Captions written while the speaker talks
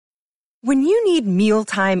When you need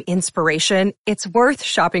mealtime inspiration, it's worth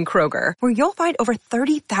shopping Kroger, where you'll find over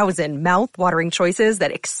 30,000 mouth-watering choices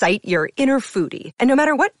that excite your inner foodie. And no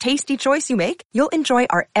matter what tasty choice you make, you'll enjoy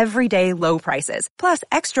our everyday low prices, plus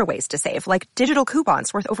extra ways to save, like digital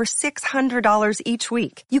coupons worth over $600 each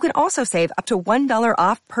week. You can also save up to $1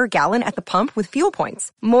 off per gallon at the pump with fuel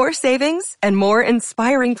points. More savings and more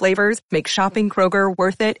inspiring flavors make shopping Kroger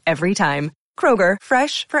worth it every time. Kroger,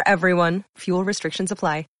 fresh for everyone. Fuel restrictions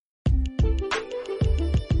apply.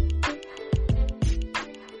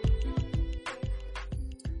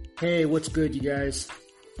 Hey, what's good, you guys?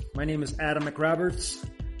 My name is Adam McRoberts,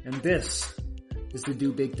 and this is the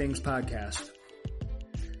Do Big Things podcast.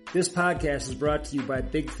 This podcast is brought to you by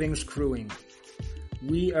Big Things Crewing.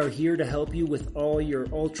 We are here to help you with all your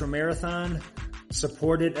ultra marathon,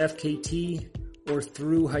 supported FKT, or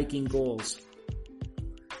through hiking goals.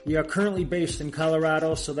 We are currently based in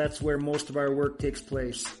Colorado, so that's where most of our work takes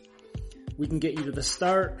place. We can get you to the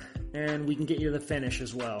start, and we can get you to the finish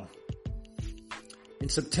as well. In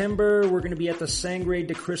September, we're going to be at the Sangre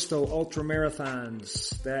de Cristo Ultra Marathons.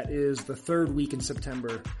 That is the third week in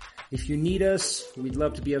September. If you need us, we'd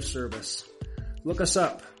love to be of service. Look us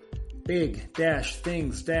up,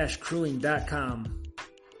 big-things-crewing.com.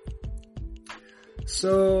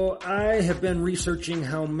 So I have been researching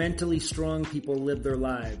how mentally strong people live their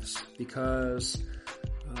lives because,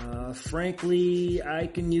 frankly, I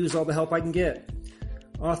can use all the help I can get.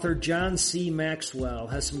 Author John C. Maxwell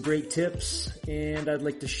has some great tips, and I'd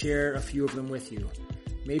like to share a few of them with you.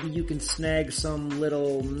 Maybe you can snag some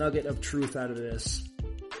little nugget of truth out of this.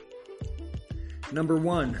 Number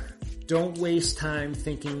 1, don't waste time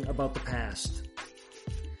thinking about the past.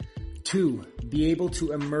 2, be able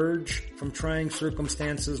to emerge from trying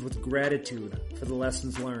circumstances with gratitude for the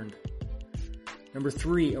lessons learned. Number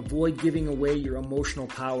 3, avoid giving away your emotional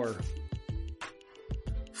power.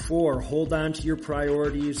 4, hold on to your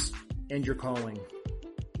priorities and your calling.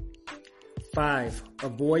 5,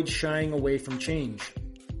 avoid shying away from change.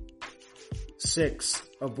 6,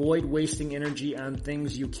 avoid wasting energy on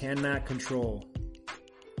things you cannot control.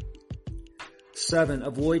 7,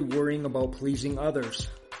 avoid worrying about pleasing others.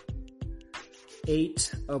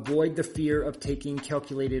 8, avoid the fear of taking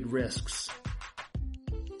calculated risks.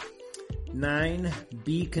 9,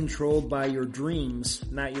 be controlled by your dreams,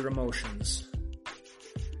 not your emotions.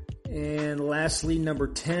 And lastly, number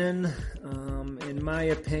 10, in my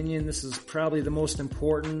opinion, this is probably the most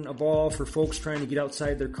important of all for folks trying to get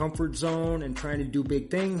outside their comfort zone and trying to do big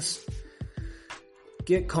things.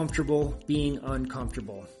 Get comfortable being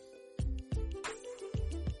uncomfortable.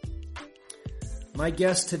 My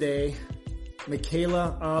guest today,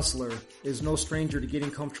 Michaela Osler, is no stranger to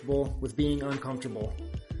getting comfortable with being uncomfortable.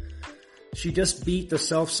 She just beat the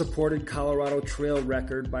self-supported Colorado Trail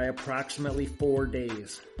record by approximately 4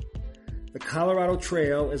 days. The Colorado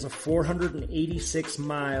Trail is a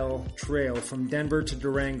 486-mile trail from Denver to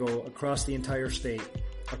Durango across the entire state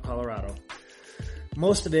of Colorado.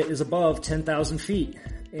 Most of it is above 10,000 feet,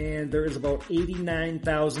 and there is about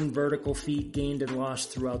 89,000 vertical feet gained and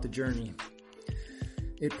lost throughout the journey.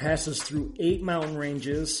 It passes through 8 mountain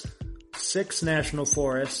ranges, 6 national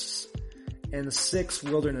forests, and 6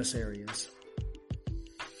 wilderness areas.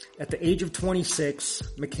 At the age of 26,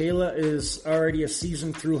 Michaela is already a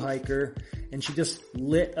seasoned thru hiker, and she just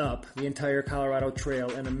lit up the entire Colorado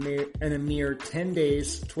Trail in a mere 10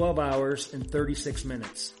 days, 12 hours, and 36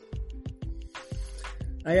 minutes.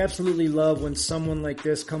 I absolutely love when someone like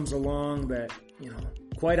this comes along that,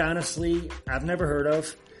 quite honestly, I've never heard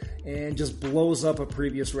of, and just blows up a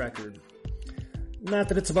previous record. Not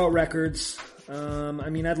that it's about records.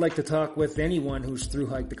 I'd like to talk with anyone who's thru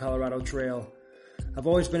hiked the Colorado Trail. I've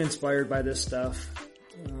always been inspired by this stuff.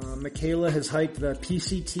 Michaela has hiked the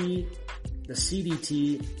PCT, the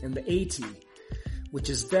CDT, and the AT, which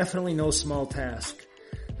is definitely no small task.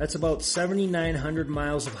 That's about 7,900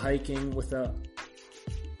 miles of hiking with a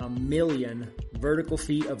million vertical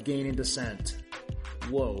feet of gain and descent.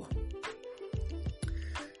 Whoa.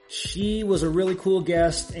 She was a really cool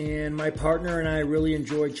guest, and my partner and I really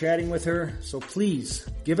enjoyed chatting with her, so please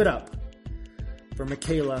give it up for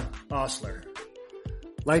Michaela Osler.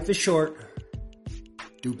 Life is short.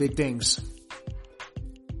 Do big things.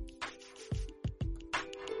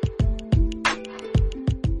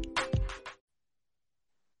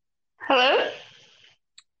 Hello?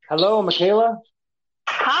 Hello, Michaela.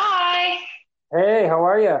 Hi. Hey, how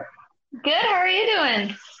are you? Good. How are you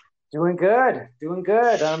doing? Doing good.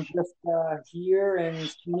 I'm just here in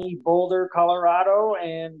sunny Boulder, Colorado,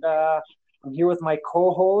 and I'm here with my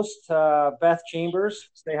co-host, Beth Chambers.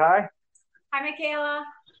 Say hi. Hi, Michaela.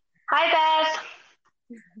 Hi, Beth.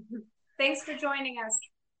 Thanks for joining us.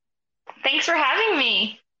 Thanks for having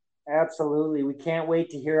me. Absolutely. We can't wait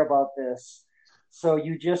to hear about this. So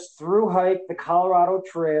you just through hiked the Colorado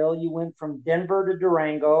Trail. You went from Denver to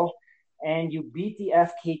Durango and you beat the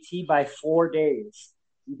FKT by 4 days.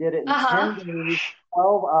 You did it in 10 Uh-huh. days,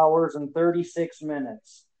 12 hours, and 36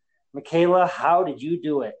 minutes. Michaela, how did you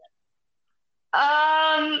do it?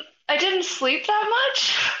 I didn't sleep that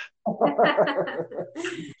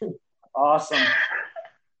Awesome.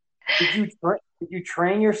 Did you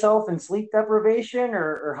train yourself in sleep deprivation,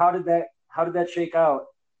 or how did that shake out?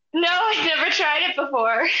 much. No, I never tried it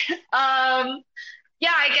before.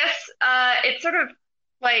 Yeah, I guess it sort of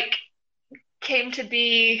like came to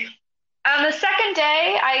be on the second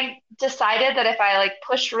day, I decided that if I like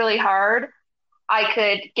pushed really hard, I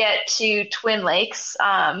could get to Twin Lakes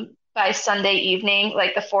by Sunday evening,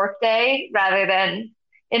 like the fourth day, rather than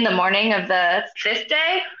in the morning of the fifth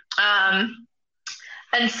day. Um,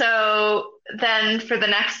 and so then for the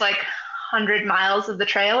next like 100 miles of the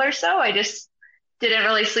trail or so, I just didn't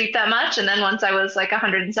really sleep that much. And then once I was like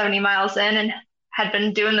 170 miles in and had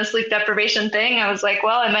been doing the sleep deprivation thing, I was like,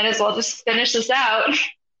 well, I might as well just finish this out.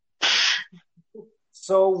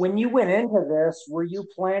 So when you went into this, were you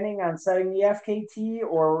planning on setting the FKT,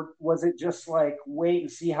 or was it just like wait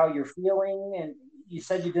and see how you're feeling? And you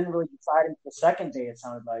said you didn't really decide until the second day, it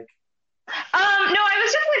sounded like. No, I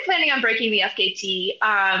was definitely planning on breaking the FKT.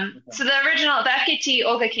 So the FKT,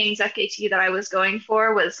 Olga King's FKT that I was going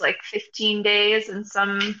for was like 15 days and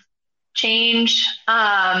some change.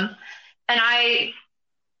 And I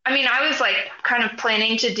mean, I was like kind of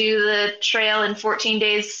planning to do the trail in 14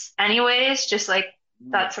 days anyways, just like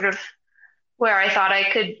Mm. that's sort of where I thought I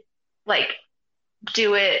could like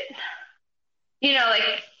do it.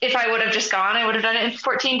 Like if I would have just gone, I would have done it in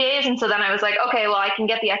 14 days. And so then I was like, okay, well, I can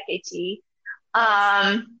get the FKT.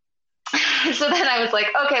 Um, so then I was like,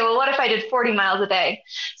 okay, well, what if I did 40 miles a day?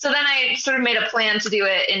 So then I sort of made a plan to do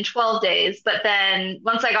it in 12 days. But then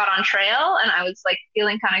once I got on trail and I was like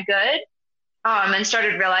feeling kind of good, and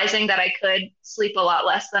started realizing that I could sleep a lot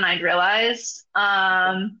less than I'd realized.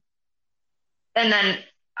 And then,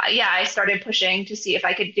 yeah, I started pushing to see if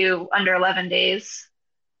I could do under 11 days.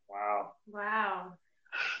 Wow. Wow.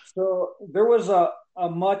 So there was a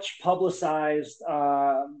much publicized,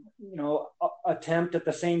 attempt at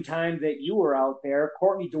the same time that you were out there.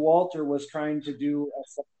 Courtney Dauwalter was trying to do a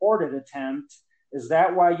supported attempt. Is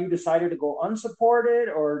that why you decided to go unsupported,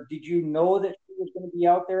 or did you know that she was going to be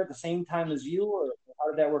out there at the same time as you, or how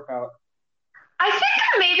did that work out? I think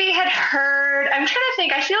I maybe had heard, I'm trying to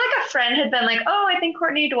think, I feel like a friend had been like, oh, I think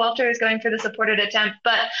Courtney Dauwalter is going for the supported attempt.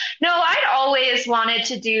 But no, I'd always wanted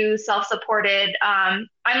to do self-supported. I'm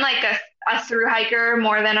like a through hiker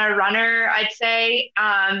more than a runner, I'd say.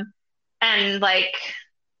 And like,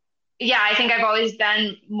 yeah, I think I've always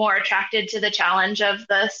been more attracted to the challenge of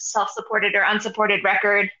the self-supported or unsupported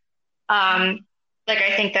record. Um, like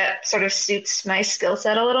I think that sort of suits my skill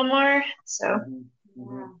set a little more. So Mhm,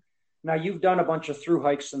 mhm. Wow. Now you've done a bunch of through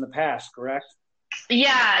hikes in the past, correct? yeah,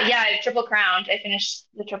 I triple crowned. I finished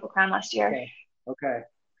the triple crown last year. Okay. Okay.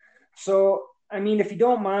 So, I mean, if you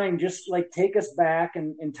don't mind, just like take us back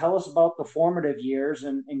and tell us about the formative years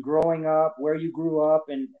and growing up, where you grew up,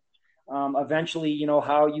 and eventually,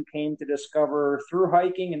 how you came to discover through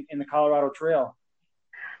hiking in the Colorado Trail.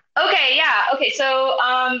 Okay, yeah. Okay, so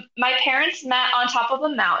my parents met on top of a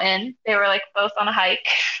mountain. They were like both on a hike.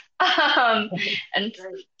 Um, and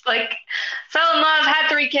Great. like fell in love, had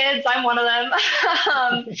three kids. I'm one of them.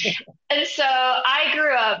 Um, and so I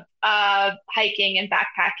grew up hiking and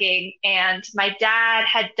backpacking, and my dad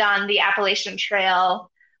had done the Appalachian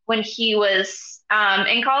Trail when he was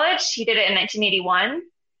in college. He did it in 1981.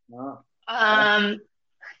 Wow. Okay. Um,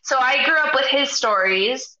 so I grew up with his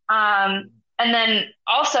stories. And then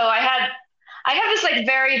also I have this like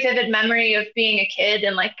very vivid memory of being a kid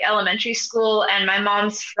in like elementary school, and my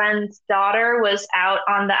mom's friend's daughter was out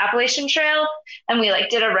on the Appalachian Trail, and we like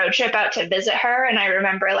did a road trip out to visit her. And I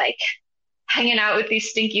remember like hanging out with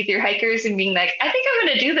these stinky through hikers and being like, I think I'm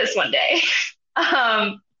going to do this one day.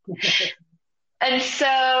 Um, and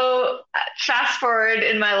so fast forward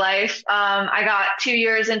in my life, I got 2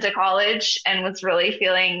 years into college and was really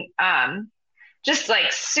feeling just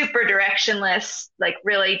like super directionless, like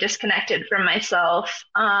really disconnected from myself.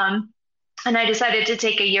 And I decided to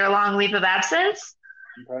take a year-long leave of absence.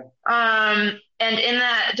 Okay. And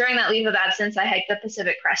during that leave of absence, I hiked the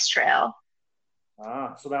Pacific Crest Trail.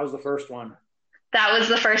 So that was the first one. That was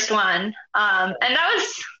the first one. And that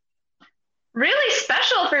was really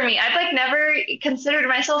special for me. I've like never considered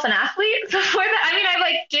myself an athlete before that. I mean, I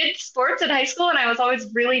like did sports in high school and I was always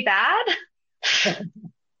really bad. You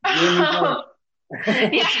and me both.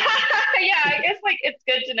 Yeah, yeah. I guess like it's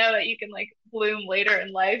good to know that you can like bloom later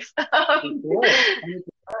in life. For sure. 100%.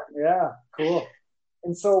 Yeah, cool.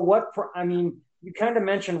 And so I mean, you kind of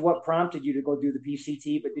mentioned what prompted you to go do the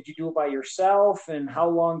PCT, but did you do it by yourself and how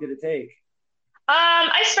long did it take?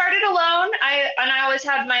 I started alone. I always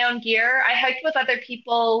had my own gear. I hiked with other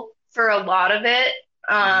people for a lot of it.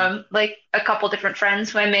 Mhm. Like a couple different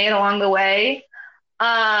friends who I made along the way.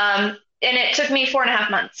 And it took me 4.5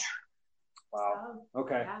 months. Wow. Oh,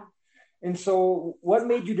 Okay. yeah. And so, what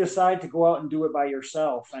made you decide to go out and do it by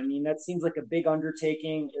yourself? I mean, that seems like a big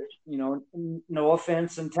undertaking. No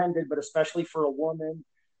offense intended, but especially for a woman,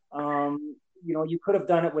 you could have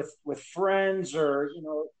done it with friends or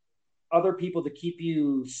other people to keep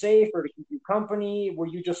you safe or to keep you company. Were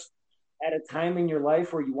you just at a time in your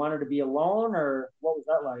life where you wanted to be alone, or what was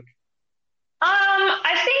that like?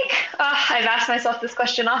 I think I've asked myself this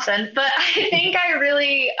question often, but I think I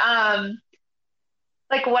really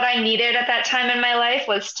like what I needed at that time in my life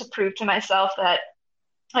was to prove to myself that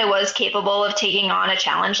I was capable of taking on a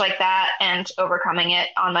challenge like that and overcoming it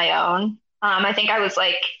on my own. I think I was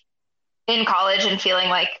like in college and feeling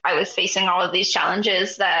like I was facing all of these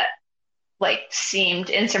challenges that like seemed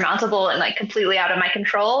insurmountable and like completely out of my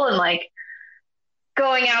control and like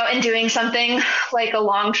going out and doing something like a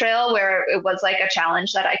long trail where it was like a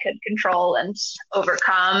challenge that I could control and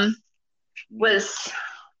overcome was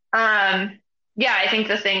yeah, I think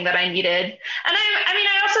the thing that I needed. And I mean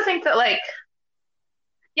I also think that like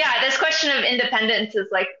yeah, this question of independence is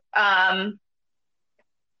like one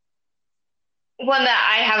that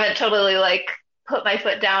I haven't totally like put my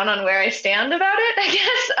foot down on where I stand about it, I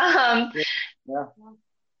guess. Yeah, Yeah,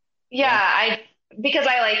 yeah. I because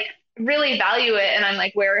I like really value it and I'm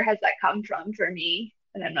like, where has that come from for me?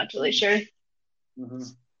 And I'm not totally sure. Hmm.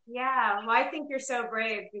 Yeah, well, I think you're so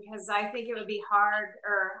brave because I think it would be hard,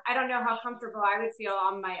 or I don't know how comfortable I would feel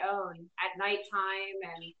on my own at nighttime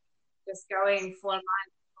and just going 4 months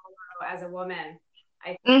solo as a woman.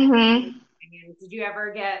 I Hmm. mean, did you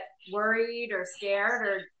ever get worried or scared,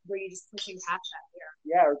 or were you just pushing past that fear?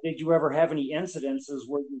 Yeah. Or did you ever have any incidences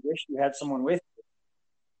where you wish you had someone with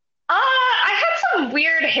I had some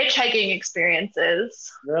weird hitchhiking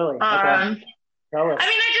experiences. you? Really? Okay. Um, Tell I us. mean,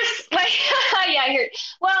 I just like, yeah, here.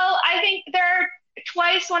 Well, I think there are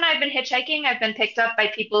twice when I've been hitchhiking, I've been picked up by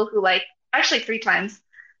people who like, actually 3 times.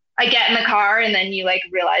 I get in the car and then you like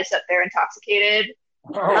realize that they're intoxicated.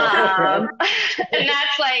 Oh, okay. And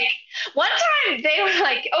that's like, one time they were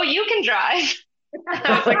like, oh, you can drive.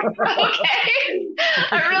 I was like, okay,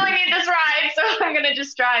 I really need this ride, so I'm gonna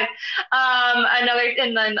just drive.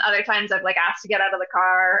 And then other times I've like asked to get out of the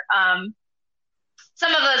car.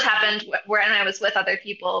 Some of those happened when I was with other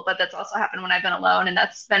people, but that's also happened when I've been alone, and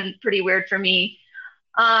that's been pretty weird for me.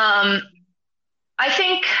 Um, I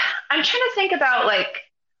think I'm trying to think about like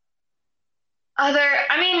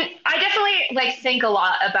I mean, I definitely like think a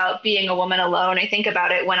lot about being a woman alone. I think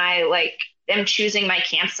about it when I like am choosing my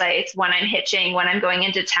campsites, when I'm hitching, when I'm going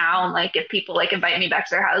into town, like if people like invite me back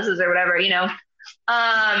to their houses or whatever.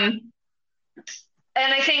 Um,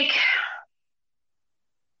 and I think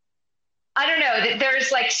I don't know,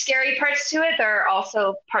 there's like scary parts to it. There are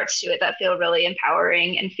also parts to it that feel really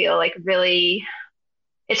empowering and feel like really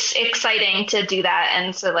it's exciting to do that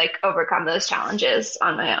and to like overcome those challenges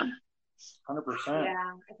on my own. 100%. Yeah,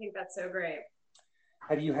 I think that's so great.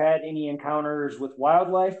 Have you had any encounters with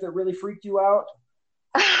wildlife that really freaked you out?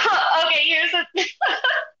 Okay, here's a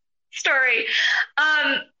story.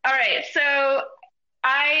 All right,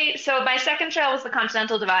 so my second trail was the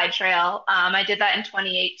Continental Divide Trail. I did that in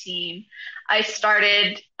 2018. I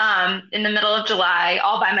started in the middle of July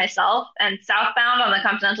all by myself and southbound on the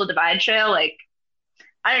Continental Divide Trail. Like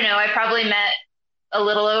I don't know, I probably met a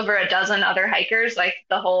little over a dozen other hikers like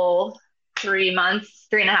the whole 3 months,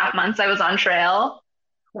 3.5 months I was on trail.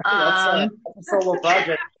 That's Um, a solo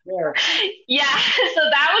project there. Yeah, so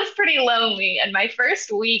that was pretty lonely. And my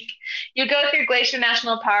first week, you go through Glacier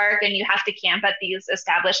National Park and you have to camp at these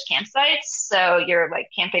established campsites. So you're like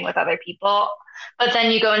camping with other people. But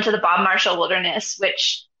then you go into the Bob Marshall Wilderness,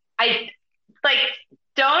 which I like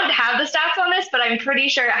don't have the stats on this, but I'm pretty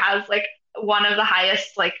sure it has like one of the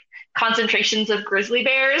highest like concentrations of grizzly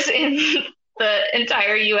bears in the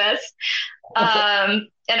entire US.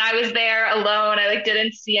 And I was there alone. I like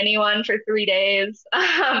didn't see anyone for 3 days.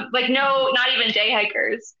 Like no, not even day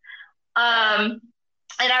hikers. Um,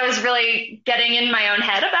 and I was really getting in my own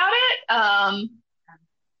head about it.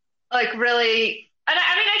 Like really, and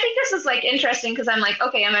I mean, I think this is like interesting because I'm like,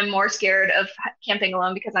 okay, am I more scared of camping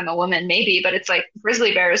alone because I'm a woman? Maybe, but it's like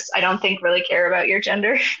grizzly bears, I don't think really care about your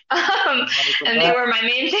gender. And they 100%. were my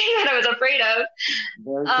main thing that I was afraid of.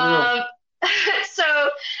 Very Um, true. So,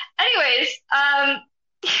 anyways,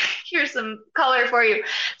 here's some color for you.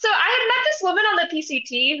 So I had met this woman on the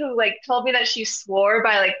PCT who like told me that she swore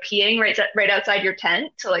by like peeing right outside your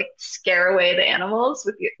tent to like scare away the animals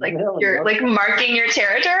with your like Really? you're like marking your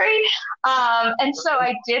territory. And so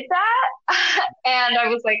I did that, and I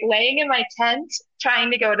was like laying in my tent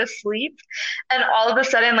trying to go to sleep, and all of a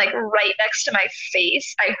sudden, like right next to my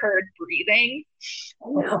face, I heard breathing.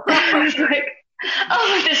 I was like,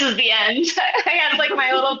 oh, this is the end. I had like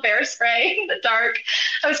my little bear spray in the dark.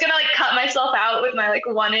 I was gonna like cut myself out with my like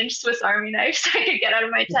 1 inch Swiss Army knife so I could get out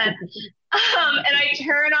of my tent. And I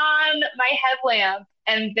turn on my headlamp,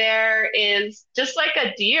 and there is just like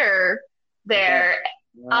a deer there.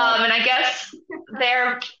 Wow. And I guess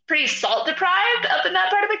they're pretty salt deprived up in that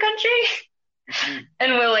part of the country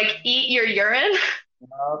and will like eat your urine.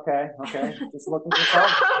 Okay. Just looking for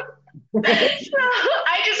something. So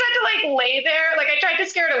I just had to like lay there. Like I tried to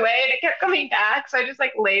scare it away and it kept coming back. So I just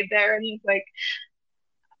like laid there and like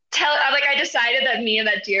I decided that me and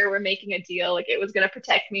that deer were making a deal. Like it was gonna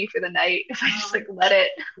protect me for the night if I just like let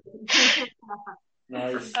it.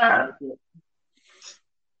 Nice.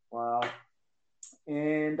 Wow.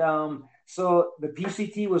 And so the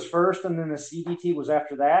PCT was first, and then the CDT was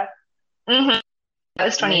after that. Mm-hmm. That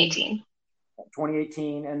was 2018.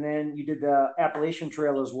 2018, and then you did the Appalachian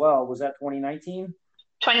Trail as well. Was that 2019?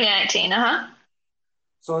 2019,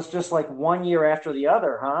 So it's just like 1 year after the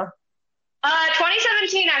other, huh?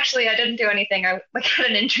 2017, actually, I didn't do anything. I like had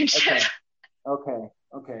an internship.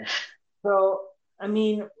 Okay. So, I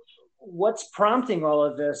mean, what's prompting all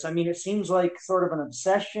of this? I mean, it seems like sort of an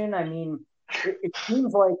obsession. I mean, it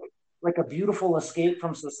seems like a beautiful escape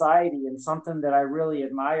from society and something that I really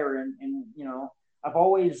admire. And you know, I've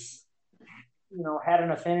always, you know, had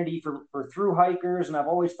an affinity for through hikers, and I've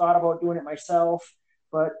always thought about doing it myself.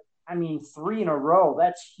 But I mean, 3 in a row,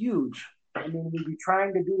 that's huge. I mean, were you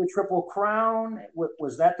trying to do the Triple Crown?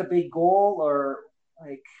 Was that the big goal, or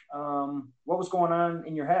like, what was going on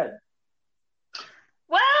in your head?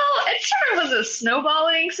 Well, it sort of was a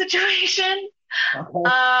snowballing situation.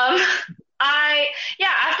 Okay.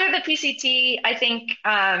 After the PCT, I think,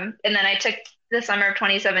 and then I took the summer of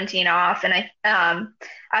 2017 off, and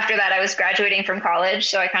after that I was graduating from college,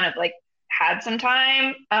 so I kind of like had some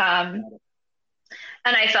time, and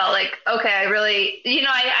I felt like, okay, I really, you know,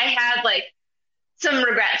 I had like some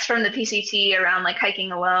regrets from the PCT around like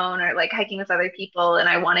hiking alone or like hiking with other people, and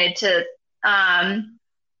I wanted to,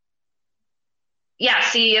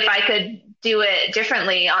 see if I could do it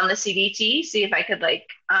differently on the CDT, see if I could like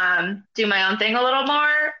do my own thing a little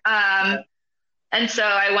more. And so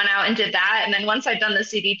I went out and did that. And then once I'd done the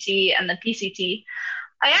CDT and the PCT,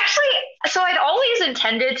 I'd always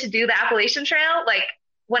intended to do the Appalachian Trail. Like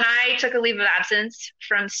when I took a leave of absence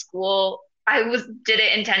from school, did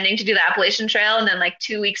it intending to do the Appalachian Trail. And then like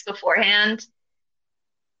 2 weeks beforehand,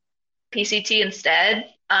 PCT instead.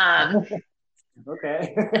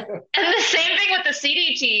 Okay. And the same thing with the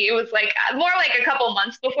CDT. It was like more like a couple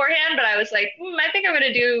months beforehand, but I was like, I think I'm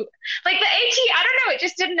going to do like the AT. I don't know. It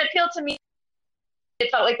just didn't appeal to me. It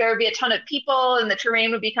felt like there would be a ton of people and the terrain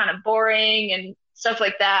would be kind of boring and stuff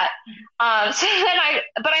like that. So then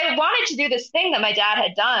but I wanted to do this thing that my dad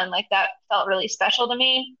had done. Like that felt really special to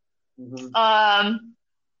me. Mm-hmm.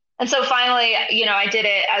 And so finally, you know, I did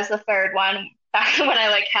it as the third one back when I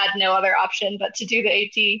like had no other option but to do the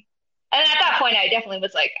AT. And at that point, I definitely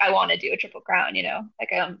was like, I want to do a Triple Crown, you know,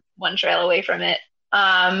 like I'm one trail away from it.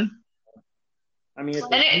 I mean,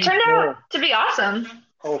 and it turned out to be awesome.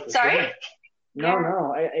 Oh, sorry? Sure.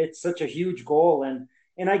 No, it's such a huge goal. And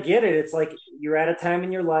I get it. It's like you're at a time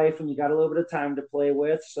in your life and you got a little bit of time to play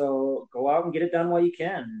with. So go out and get it done while you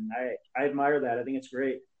can. And I admire that. I think it's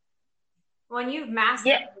great. When you've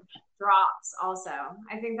mastered drops also,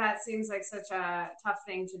 I think that seems like such a tough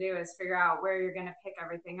thing to do, is figure out where you're going to pick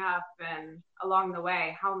everything up and along the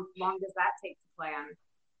way. How long does that take to plan?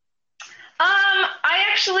 I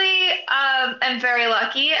actually am very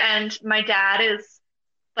lucky, and my dad is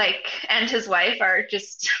like, and his wife are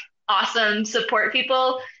just awesome support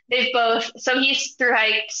people. So he's through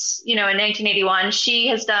hiked, you know, in 1981. She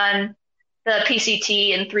has done the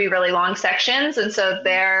PCT in 3 really long sections. And so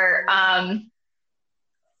they're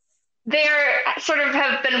sort of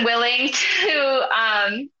have been willing to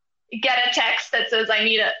get a text that says, I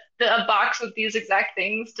need a box with these exact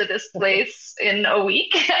things to this place in a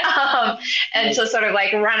week. And so sort of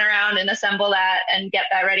like run around and assemble that and get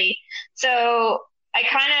that ready. So I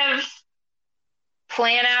kind of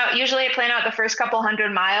usually I plan out the first couple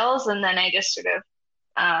 100 miles, and then I just sort of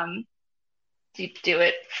do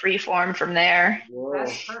it free form from there. Whoa.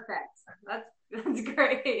 That's perfect. That's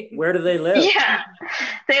great. Where do they live? Yeah,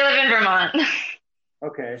 they live in Vermont.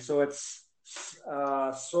 Okay, so it's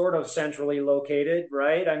sort of centrally located,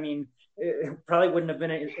 right? I mean, it probably wouldn't have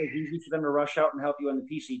been as easy for them to rush out and help you on the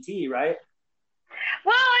PCT, right?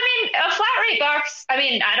 Well, I mean, a flat rate box, I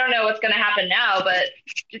mean, I don't know what's going to happen now, but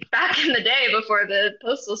back in the day before the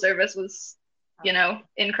Postal Service was,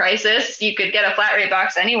 in crisis, you could get a flat rate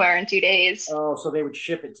box anywhere in 2 days. Oh, so they would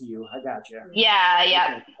ship it to you. I got you. Yeah.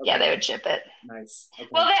 Okay. Yeah, they would ship it. Nice. Okay.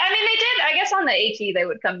 Well, they did, I guess on the AT, they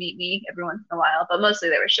would come meet me every once in a while, but mostly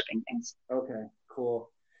they were shipping things. Okay, cool.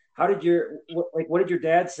 How did what did your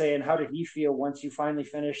dad say, and how did he feel once you finally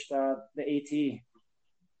finished the AT?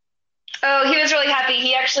 Oh, he was really happy.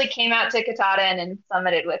 He actually came out to Katahdin and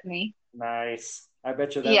summited with me. Nice. I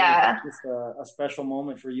bet you that was just a special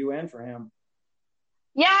moment for you and for him.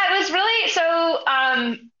 Yeah, it was really so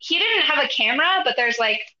he didn't have a camera, but there's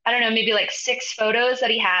I don't know, maybe 6 photos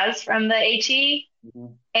that he has from the AT. Mm-hmm.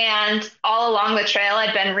 And all along the trail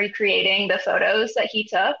I'd been recreating the photos that he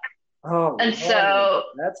took. Oh, and so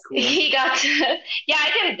that's cool. He got to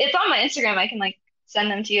it's on my Instagram. I can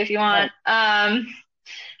send them to you if you want. Right.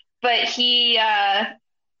 But he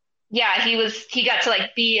he got to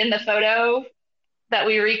be in the photo that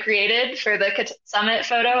we recreated for the summit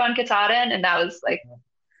photo on Katahdin, and that was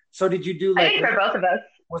So did you do I think for both of us?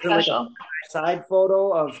 Was it a side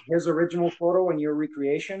photo of his original photo and your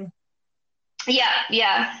recreation? Yeah.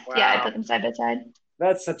 Wow. Yeah, I put them side by side.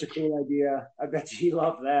 That's such a cool idea. I bet you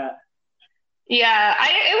loved that. Yeah,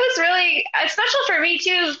 it was really special for me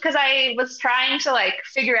too, because I was trying to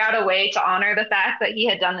figure out a way to honor the fact that he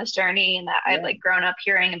had done this journey and that I'd grown up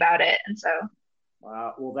hearing about it, and so.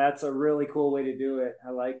 Wow, well, that's a really cool way to do it.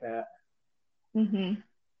 I like that. Mm-hmm.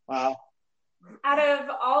 Wow. Out of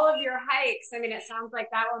all of your hikes, I mean, it sounds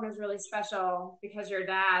like that one was really special because your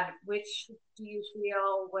dad. Which do you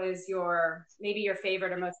feel was maybe your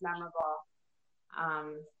favorite or most memorable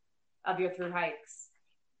of your through hikes?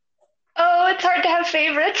 Oh, it's hard to have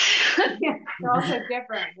favorites. Yeah, they're also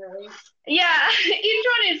different, really. Yeah, each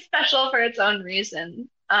one is special for its own reason.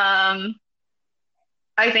 I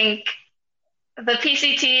think the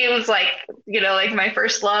PCT was my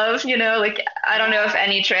first love, I don't know if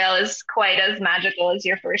any trail is quite as magical as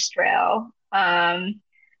your first trail. The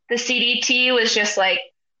CDT was just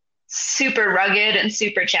super rugged and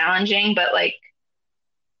super challenging, but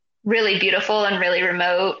really beautiful and really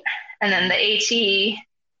remote. And then the AT,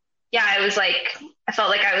 it was I felt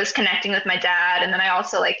like I was connecting with my dad. And then I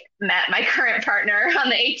also met my current partner on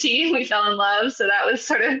the AT and we fell in love. So that was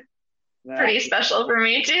sort of pretty special for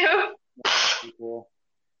me too. That's cool.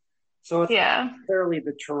 So it's not necessarily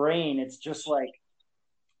the terrain. It's just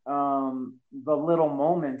the little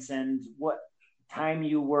moments and what time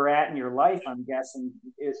you were at in your life, I'm guessing,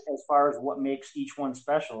 is as far as what makes each one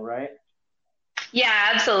special, right?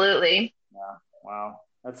 Yeah, absolutely. Yeah. Wow.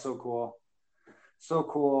 That's so cool. So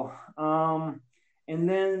cool. And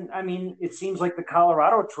then, I mean, it seems like the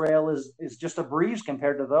Colorado Trail is just a breeze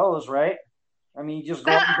compared to those, right? I mean, you just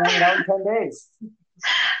go up and down it out in 10 days.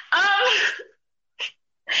 I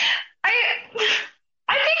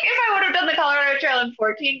think if I would have done the Colorado Trail in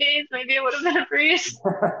 14 days, maybe it would have been a breeze.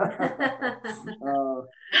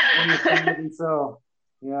 So,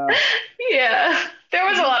 yeah. Yeah, there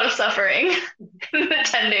was a lot of suffering in the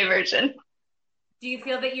 10-day version. Do you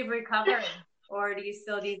feel that you've recovered, or do you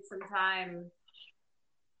still need some time?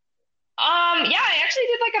 Yeah, I actually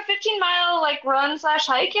did a 15-mile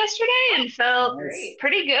run/hike yesterday and felt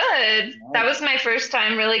pretty good. Nice. That was my first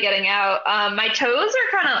time really getting out. My toes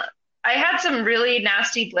are I had some really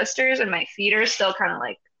nasty blisters and my feet are still kind of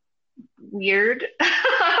weird.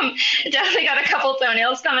 Definitely got a couple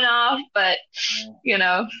toenails coming off, but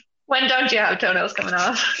when don't you have toenails coming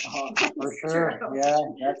off? For sure. Yeah,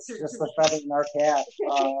 that's just the feather in our cap.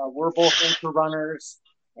 We're both ultra runners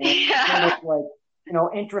and kind of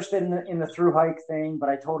interested in the through hike thing, but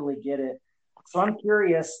I totally get it. So I'm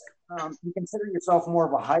curious, you consider yourself more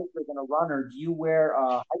of a hiker than a runner. Do you wear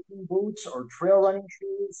hiking boots or trail running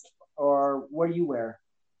shoes, or what do you wear?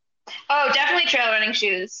 Oh, definitely trail running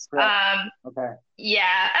shoes. Okay.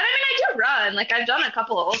 Yeah. And I mean, I do run. I've done a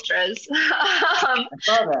couple of ultras. I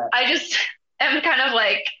saw that. I just am kind of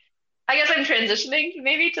I guess I'm transitioning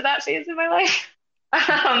maybe to that phase in my life.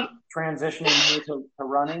 Transitioning to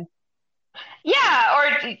running? Yeah. Or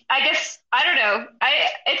I guess, I don't know.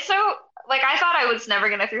 It's so, I thought I was never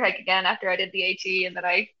going to through hike again after I did the AT, and then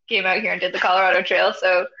I came out here and did the Colorado Trail.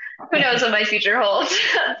 So who knows what my future holds.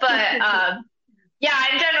 But, yeah,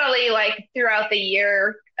 I'm generally throughout the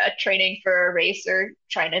year training for a race or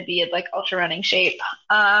trying to be in ultra running shape.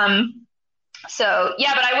 So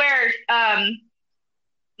yeah, but I wear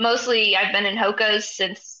mostly I've been in Hoka's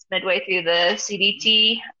since midway through the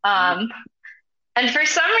CDT. And for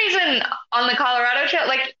some reason on the Colorado Trail,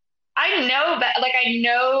 like I know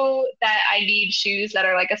that I need shoes that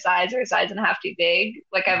are like a size or a size and a half too big.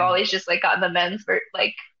 Like I've always just like gotten the men's for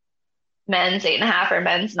like men's 8.5 or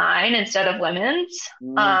men's 9 instead of women's.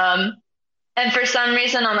 And for some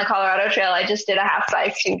reason on the Colorado Trail, I just did a half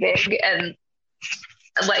size too big and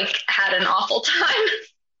like had an awful time.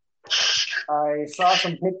 I saw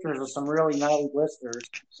some pictures of some really gnarly blisters,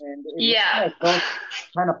 and it those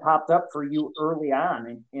kind of popped up for you early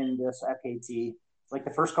on in this FKT, like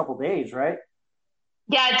the first couple days, right?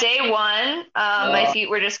 Yeah, day one, my feet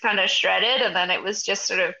were just kind of shredded, and then it was just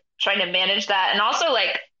sort of trying to manage that. And also,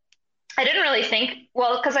 like, I didn't really think,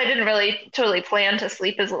 well, because I didn't really totally plan to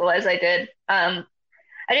sleep as little as I did. I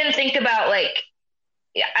didn't think about, like,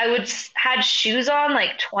 had shoes on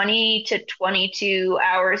like 20 to 22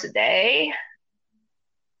 hours a day.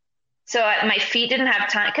 So my feet didn't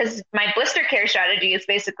have time, because my blister care strategy is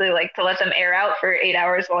basically like to let them air out for 8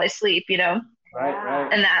 hours while I sleep, you know? Right.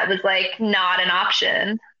 And that was like not an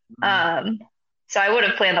option. So I would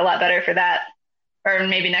have planned a lot better for that, or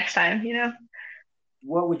maybe next time, you know?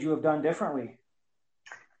 What would you have done differently?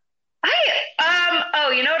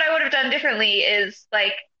 You know what I would have done differently is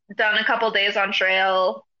like done a couple days on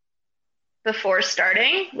trail before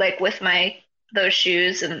starting, like with those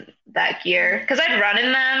shoes and that gear, because I'd run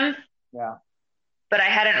in them. Yeah. But I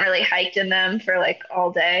hadn't really hiked in them for like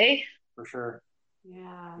all day. For sure.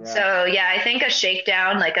 Yeah. So yeah, I think a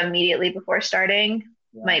shakedown like immediately before starting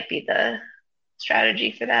might be the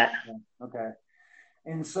strategy for that. Yeah. Okay.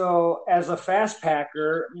 And so as a fast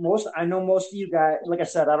packer, I know most of you guys, like I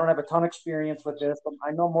said, I don't have a ton of experience with this, but I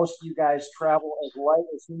know most of you guys travel as light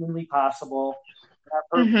as humanly possible.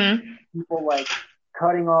 And I've heard people like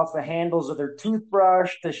cutting off the handles of their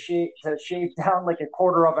toothbrush to shave down like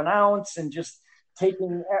 1/4 of an ounce, and just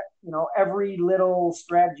taking, you know, every little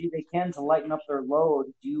strategy they can to lighten up their load.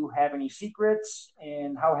 Do you have any secrets,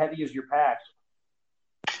 and how heavy is your pack?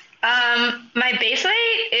 My base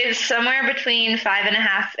weight is somewhere between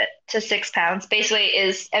 5.5 to 6 pounds. Base weight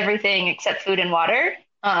is everything except food and water.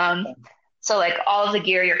 So like all of the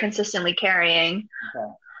gear you're consistently carrying.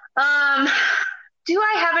 Okay. Do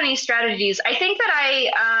I have any strategies? I think that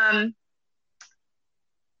I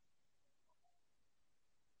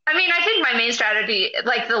think my main strategy,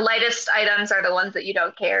 like the lightest items are the ones that you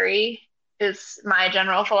don't carry, is my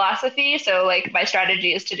general philosophy. So like my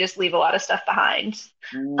strategy is to just leave a lot of stuff behind,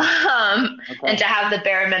 and to have the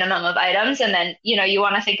bare minimum of items. And then, you know, you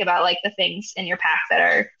want to think about like the things in your pack that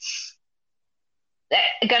are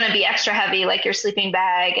going to be extra heavy, like your sleeping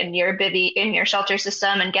bag and your bivy in your shelter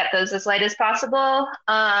system, and get those as light as possible.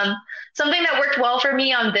 Something that worked well for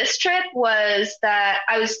me on this trip was that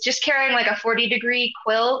I was just carrying like a 40-degree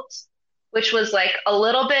quilt, which was like a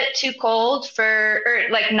little bit too cold or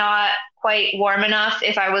like not quite warm enough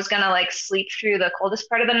if I was going to like sleep through the coldest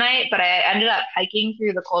part of the night. But I ended up hiking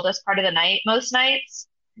through the coldest part of the night most nights,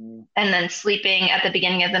 and then sleeping at the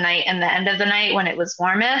beginning of the night and the end of the night when it was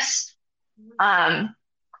warmest.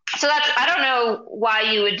 So I don't know why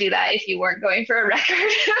you would do that if you weren't going for a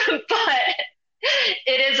record, but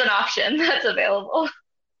it is an option that's available.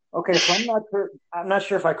 Okay, so I'm not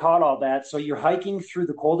sure if I caught all that. So you're hiking through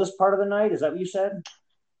the coldest part of the night, is that what you said?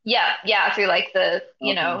 Yeah, through like the,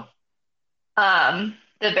 you know,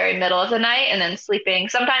 the very middle of the night, and then sleeping.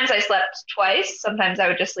 Sometimes I slept twice, sometimes I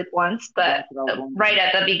would just sleep once, but right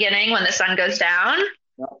at the beginning when the sun goes down,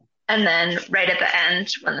 and then right at the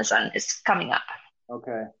end when the sun is coming up.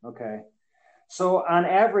 Okay. So on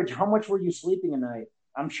average, how much were you sleeping a night?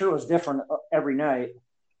 I'm sure it was different every night.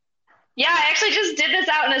 Yeah, I actually just did this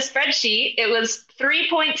out in a spreadsheet. It was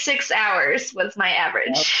 3.6 hours was my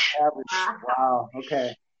average. Wow.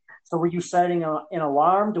 Okay. So were you setting an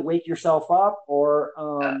alarm to wake yourself up, or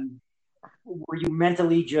were you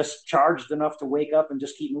mentally just charged enough to wake up and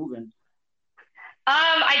just keep moving?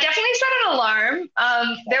 I definitely set an alarm.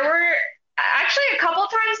 There were actually a couple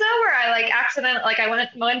times though where I like accidentally, like I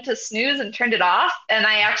went to snooze and turned it off, and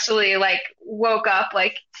I actually like woke up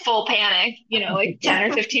like full panic, you know, like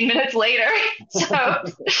 10 or 15 minutes later. So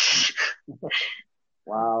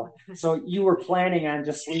wow. So you were planning on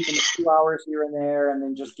just sleeping a few hours here and there, and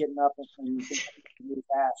then just getting up and move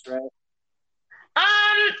fast, right?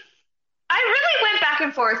 I really went back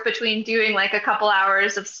and forth between doing like a couple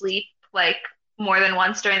hours of sleep, like more than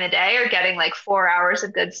once during the day, or getting like 4 hours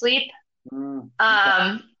of good sleep in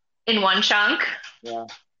one chunk. Yeah.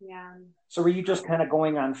 So were you just kind of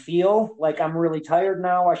going on feel, like I'm really tired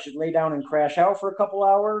now, I should lay down and crash out for a couple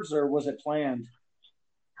hours, or was it planned?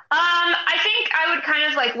 I think I would kind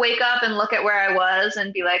of like wake up and look at where I was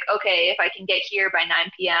and be like, okay, if I can get here by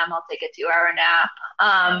 9 p.m., I'll take a 2 hour nap.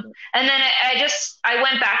 And then I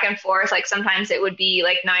went back and forth. Like sometimes it would be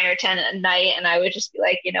like 9 or 10 at night, and I would just be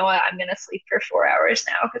like, you know what, I'm gonna sleep for 4 hours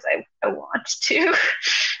now because I want to.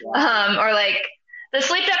 Or like the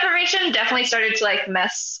sleep deprivation definitely started to like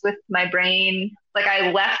mess with my brain. Like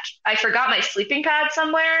I forgot my sleeping pad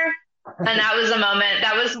somewhere. And that was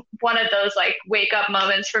that was one of those like wake up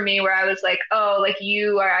moments for me where I was like, oh, like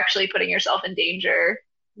you are actually putting yourself in danger.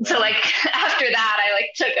 So like after that, I like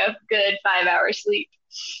took a good 5 hour sleep.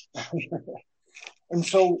 And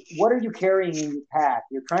so what are you carrying in your pack?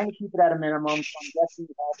 You're trying to keep it at a minimum. So I'm guessing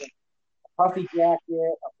you have a puffy jacket,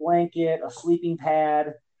 a blanket, a sleeping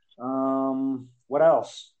pad. What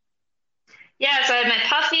else? Yeah, so I had my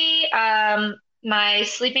puffy, my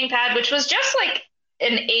sleeping pad, which was just like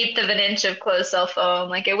an eighth of an inch of closed cell foam.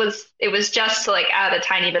 Like it was just to like add a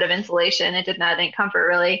tiny bit of insulation. It didn't add any comfort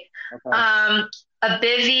really. Okay. A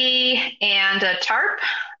bivy and a tarp.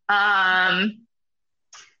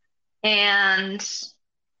 And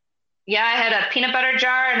yeah, I had a peanut butter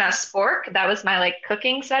jar and a spork. That was my like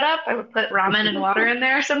cooking setup. I would put ramen and water in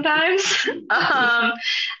there sometimes.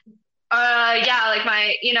 Yeah, like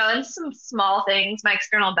my, and some small things, my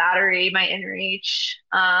external battery, my InReach,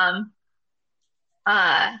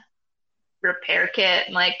 repair kit,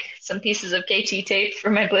 and like some pieces of KT tape for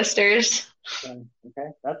my blisters. Okay.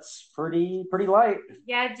 That's pretty light.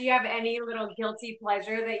 Yeah. Do you have any little guilty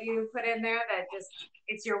pleasure that you put in there that just,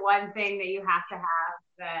 it's your one thing that you have to have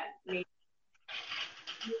that makes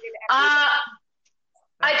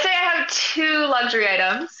I'd say I have two luxury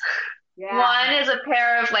items. Yeah. One is a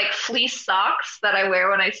pair of like fleece socks that I wear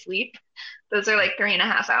when I sleep. Those are like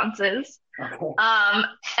 3.5 ounces. Okay.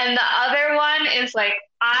 And the other one is like,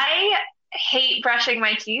 I hate brushing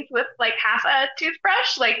my teeth with like half a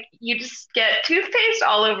toothbrush. Like you just get toothpaste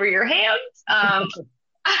all over your hands.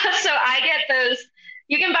 So I get those.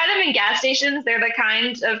 You can buy them in gas stations. They're the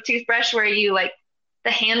kind of toothbrush where you like,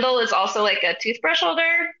 the handle is also like a toothbrush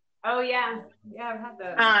holder. Oh yeah. Yeah, I've had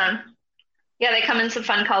those. Yeah, they come in some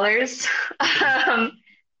fun colors.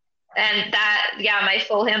 And that, yeah, my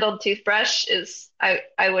full handled toothbrush is,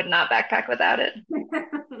 I would not backpack without it.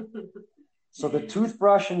 So the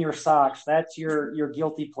toothbrush and your socks, that's your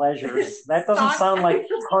guilty pleasures. That doesn't sound like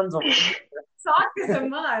tons of Socks is a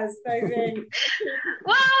must, I think.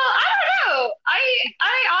 Well, I don't know. I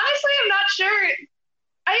honestly am not sure.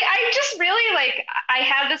 I just really like, I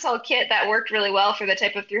had this whole kit that worked really well for the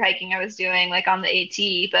type of thru hiking I was doing, like on the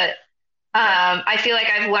AT, but I feel like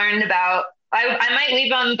I've learned about, I might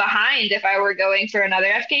leave them behind if I were going for another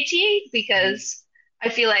FKT, because I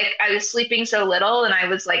feel like I was sleeping so little and I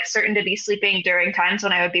was like certain to be sleeping during times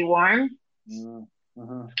when I would be warm.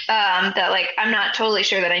 That like, I'm not totally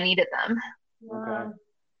sure that I needed them. Okay.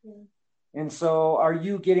 And so are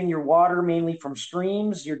you getting your water mainly from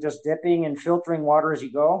streams? You're just dipping and filtering water as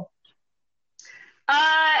you go?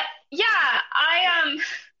 Yeah, I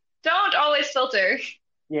don't always filter.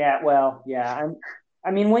 Yeah, well, yeah.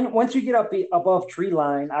 I mean, once you get up above tree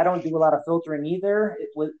line, I don't do a lot of filtering either.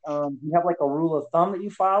 Do you have like a rule of thumb that you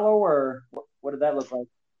follow, or what did that look like?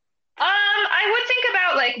 I would think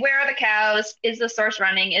about like, where are the cows? Is the source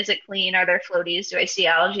running? Is it clean? Are there floaties? Do I see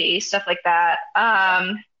algae? Stuff like that.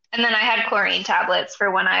 And then I had chlorine tablets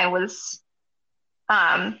for when I was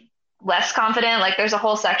less confident. Like there's a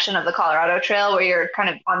whole section of the Colorado Trail where you're kind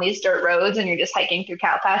of on these dirt roads and you're just hiking through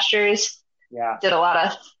cow pastures. Yeah. Did a lot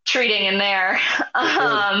of treating in there.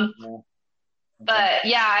 Yeah. Okay. But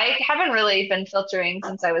yeah, I haven't really been filtering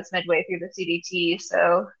since I was midway through the CDT.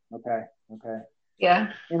 So. Okay.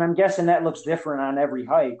 Yeah. And I'm guessing that looks different on every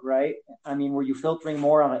hike, right? I mean, were you filtering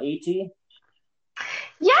more on the AT?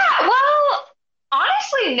 Yeah, well,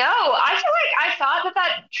 honestly, no. I feel like I thought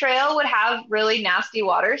that trail would have really nasty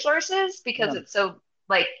water sources because it's so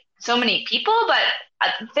many people, but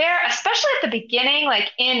there, especially at the beginning,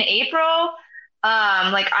 like in April,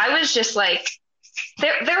 like I was just like,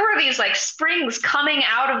 there were these like springs coming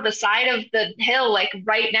out of the side of the hill, like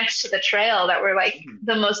right next to the trail, that were like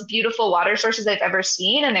the most beautiful water sources I've ever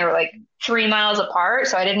seen. And they were like 3 miles apart.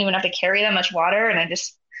 So I didn't even have to carry that much water. And I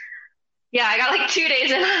got like 2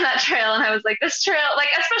 days in on that trail. And I was like, this trail, like,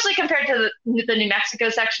 especially compared to the New Mexico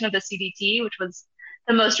section of the CDT, which was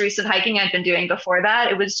the most recent hiking I'd been doing before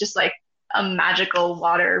that, it was just like a magical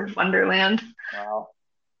water wonderland. Wow.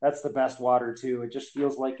 That's the best water too. It just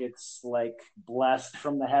feels like it's like blessed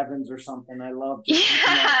from the heavens or something. I love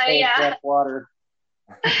fresh water.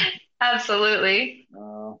 Absolutely.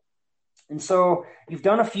 And so you've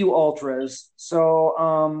done a few ultras.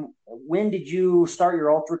 So when did you start your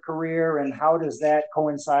ultra career, and how does that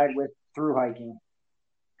coincide with through hiking?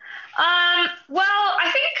 Well,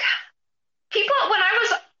 I think people when I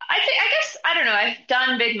was I guess I don't know, I've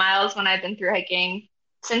done big miles when I've been through hiking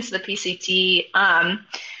since the PCT.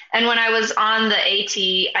 And when I was on the AT,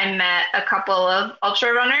 I met a couple of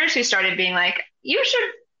ultra runners who started being like, you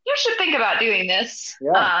should think about doing this.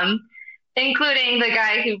 Yeah. Including the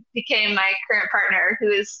guy who became my current partner,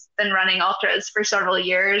 who has been running ultras for several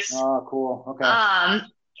years. Oh, cool. Okay.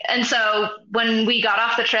 And so when we got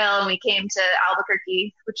off the trail and we came to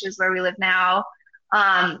Albuquerque, which is where we live now,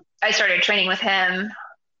 I started training with him,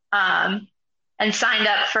 and signed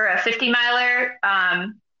up for a 50 miler,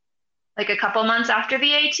 like a couple months after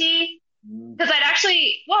the AT. Because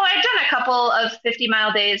I'd done a couple of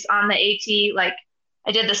 50-mile days on the AT. Like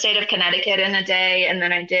I did the state of Connecticut in a day, and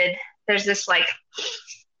then there's this like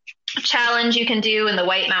challenge you can do in the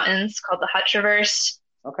White Mountains called the Hut Traverse.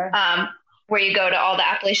 Okay. Where you go to all the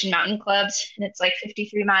Appalachian Mountain Clubs, and it's like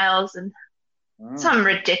 53 miles and some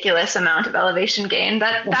ridiculous amount of elevation gain.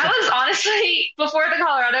 That was honestly, before the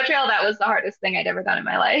Colorado Trail, that was the hardest thing I'd ever done in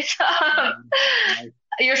my life.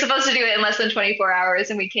 You're supposed to do it in less than 24 hours,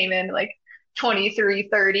 and we came in like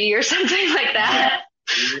 23:30 or something like that.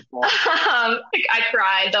 Like I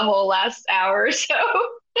cried the whole last hour or so.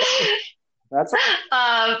 That's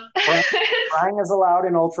crying is allowed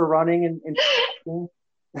in ultra running and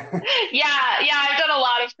yeah, I've done a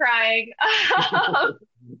lot of crying.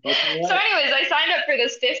 So anyways, I signed up for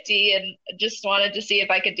this 50 and just wanted to see if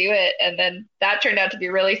I could do it. And then that turned out to be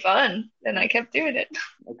really fun. And I kept doing it.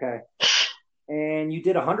 Okay. And you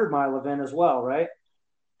did a 100-mile event as well, right?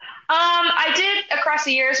 I did Across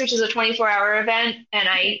the Years, which is a 24-hour event. And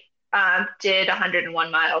I did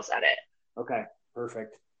 101 miles at it. Okay,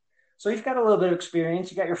 perfect. So you've got a little bit of experience.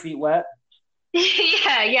 You got your feet wet.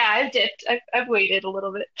 Yeah, I've dipped. I've waded a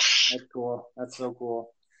little bit. That's cool. That's so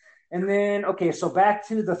cool. And then, okay, so back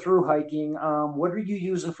to the through hiking. What are you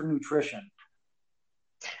using for nutrition?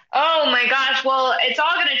 Oh my gosh. Well, it's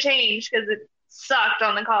all going to change because it sucked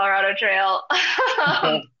on the Colorado Trail.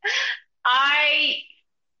 I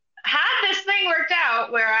had this thing worked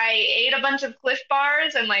out where I ate a bunch of Cliff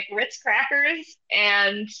Bars and like Ritz crackers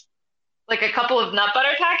and like a couple of nut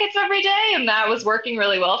butter packets every day, and that was working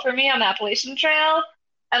really well for me on the Appalachian Trail,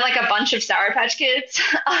 and like a bunch of Sour Patch Kids.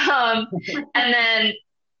 And then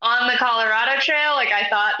on the Colorado Trail, like I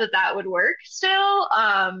thought that would work still.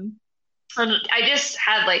 And I just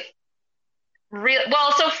had like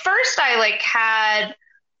so first I like had,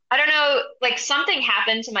 I don't know, like something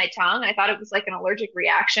happened to my tongue. I thought it was like an allergic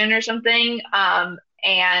reaction or something.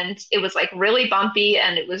 And it was like really bumpy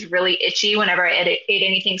and it was really itchy whenever I ate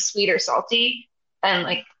anything sweet or salty. And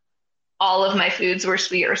like all of my foods were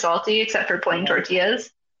sweet or salty except for plain tortillas.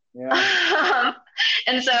 Yeah.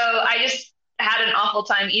 And so I just had an awful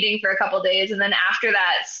time eating for a couple of days. And then after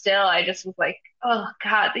that, still, I just was like, oh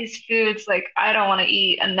God, these foods, like, I don't want to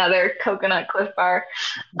eat another coconut Cliff Bar.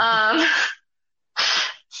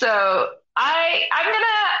 So I'm going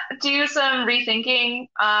to do some rethinking.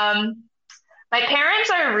 My parents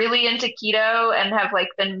are really into keto and have like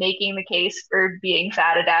been making the case for being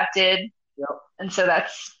fat adapted. Yep. And so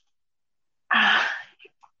that's, I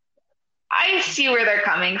see where they're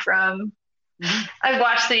coming from. Mm-hmm. I've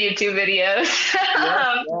watched the YouTube videos.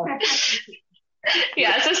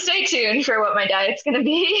 Yeah, so stay tuned for what my diet's going to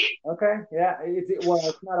be. Okay, yeah. It's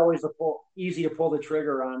not always easy to pull the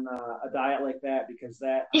trigger on a diet like that because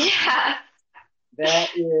that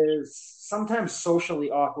is sometimes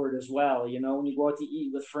socially awkward as well. You know, when you go out to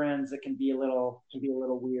eat with friends, it can be a little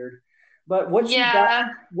weird. But what's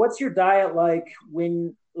your diet like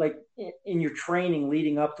when, like, in your training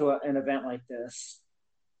leading up to an event like this?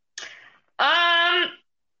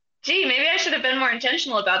 Maybe I should have been more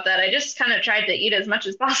intentional about that. I just kind of tried to eat as much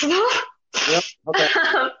as possible. Yep. Okay.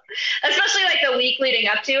 Especially like the week leading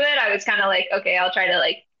up to it, I was kind of like, okay, I'll try to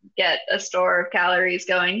like get a store of calories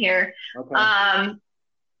going here. Okay.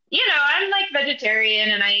 You know, I'm like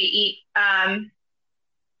vegetarian and I eat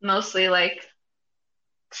mostly like,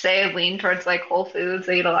 say, I lean towards like whole foods.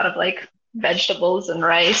 I eat a lot of like vegetables and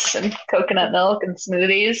rice and coconut milk and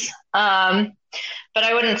smoothies. But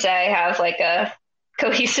I wouldn't say I have like a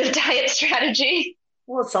cohesive diet strategy.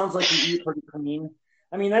 Well, it sounds like you eat pretty clean.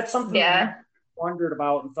 I mean, that's something I wondered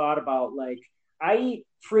about and thought about. Like, I eat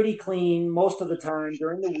pretty clean most of the time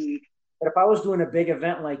during the week. But if I was doing a big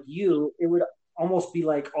event like you, it would almost be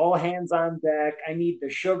like all hands on deck. I need the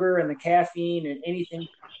sugar and the caffeine and anything to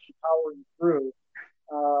power you through.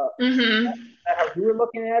 Is that how you were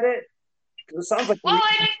looking at it? It sounds like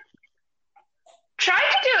tried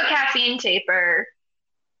to do a caffeine taper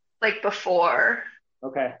like before.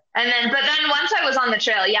 Okay. But then once I was on the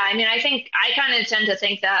trail, yeah, I mean, I think I kind of tend to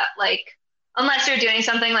think that like, unless you're doing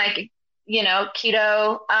something like,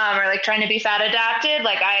 keto, or like trying to be fat adapted,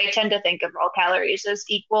 like I tend to think of all calories as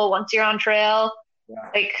equal once you're on trail. Yeah.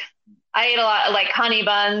 Like I ate a lot of like honey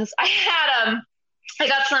buns. I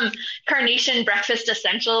got some Carnation breakfast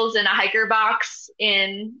essentials in a hiker box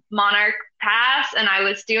in Monarch Pass, and I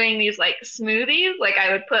was doing these like smoothies. Like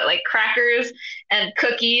I would put like crackers and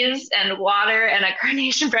cookies and water and a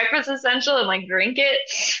Carnation breakfast essential and like drink it.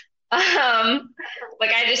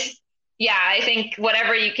 Like I think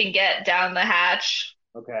whatever you can get down the hatch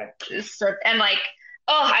Okay. and like,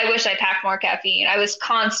 oh, I wish I packed more caffeine. I was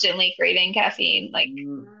constantly craving caffeine. Like,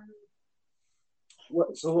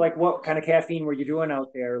 what kind of caffeine were you doing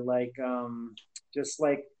out there? Like, just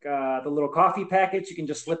like the little coffee packets you can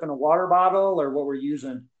just slip in a water bottle, or what we're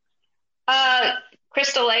using?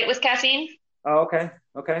 Crystal Light with caffeine. Oh, okay.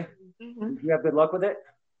 Mm-hmm. Did you have good luck with it?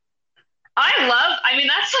 I mean,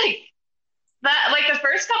 that's like that, like the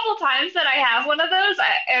first couple times that I have one of those,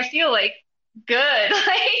 I feel like good.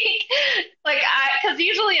 Because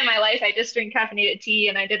usually in my life, I just drink caffeinated tea,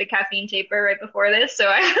 and I did a caffeine taper right before this. So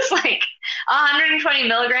I was like 120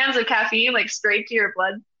 milligrams of caffeine, like straight to your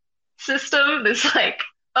blood system. It's like,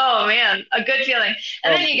 oh man, a good feeling.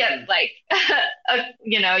 And then you get like,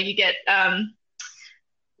 you get,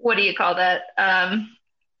 what do you call that?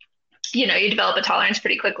 You develop a tolerance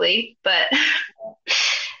pretty quickly, but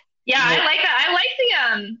yeah, I like that. I like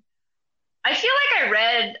I feel like I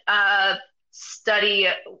read a study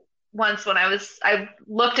once when I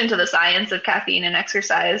looked into the science of caffeine and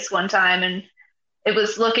exercise one time, and it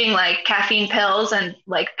was looking like caffeine pills and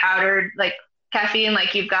like powdered like caffeine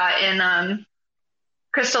like you've got in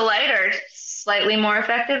Crystal Light are slightly more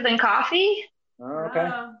effective than coffee.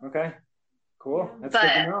 Oh, okay. Cool. That's good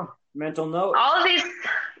to know. Mental note. All of these,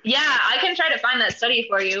 yeah, I can try to find that study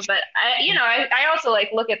for you, but I also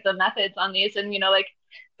like look at the methods on these, and like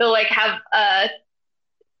they'll like have a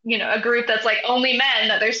group that's like only men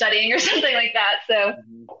that they're studying or something like that. So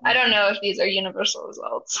I don't know if these are universal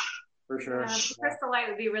results. For sure. Crystal Light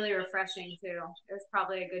would be really refreshing too. It's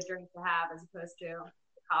probably a good drink to have as opposed to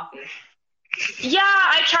coffee. Yeah,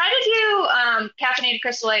 I try to do caffeinated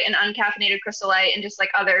Crystal Light and uncaffeinated Crystal Light and just like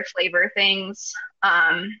other flavor things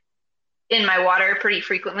in my water pretty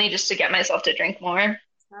frequently just to get myself to drink more.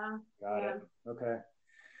 Got it. Okay.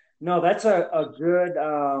 No, that's a good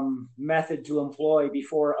method to employ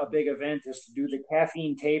before a big event is to do the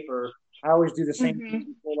caffeine taper. I always do the same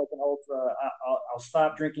thing before like an ultra. I'll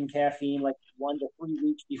stop drinking caffeine like 1 to 3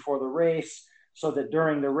 weeks before the race, so that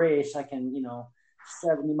during the race I can,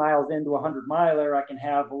 70 miles into a 100-miler, I can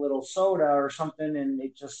have a little soda or something, and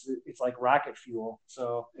it's like rocket fuel.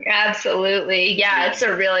 So absolutely, yeah, it's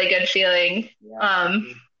a really good feeling.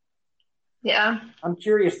 Yeah. I'm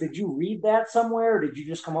curious, did you read that somewhere, or did you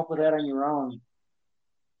just come up with that on your own?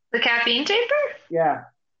 The caffeine taper? Yeah.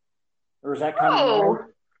 Or is that kind of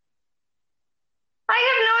I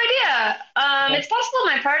have no idea. It's possible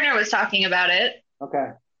my partner was talking about it.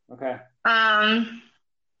 Okay.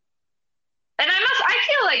 And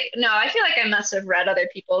I feel like I must have read other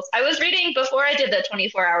people's. I was reading before I did the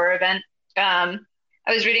 24-hour event. I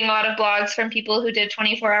was reading a lot of blogs from people who did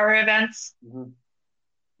 24-hour events. Mm-hmm.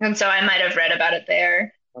 And so I might have read about it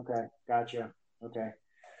there. Okay. Gotcha. Okay.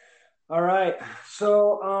 All right.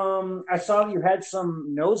 So I saw you had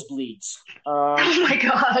some nosebleeds. Oh my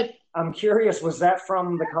God. I'm curious, was that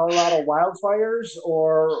from the Colorado wildfires,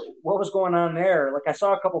 or what was going on there? Like I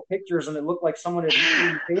saw a couple pictures and it looked like someone had hit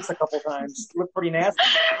your face a couple times. It looked pretty nasty.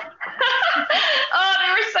 Oh, they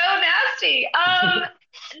were so nasty.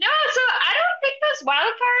 No, so I don't think those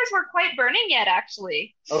wildfires were quite burning yet,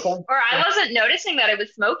 actually. Okay. Or I wasn't noticing that it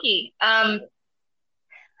was smoky.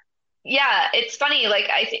 Yeah, it's funny. Like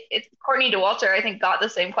I think it's Courtney DeWalter, I think, got the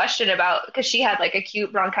same question about, because she had like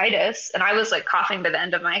acute bronchitis, and I was like coughing by the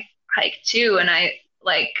end of my hike too. And I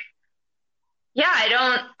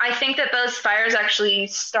think that those fires actually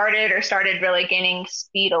started really gaining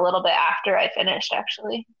speed a little bit after I finished,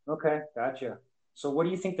 actually. Okay, gotcha. So what do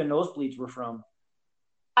you think the nosebleeds were from?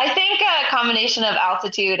 I think a combination of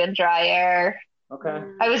altitude and dry air. Okay.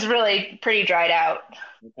 I was really pretty dried out.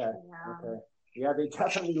 Okay. Yeah, they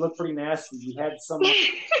definitely look pretty nasty. You had some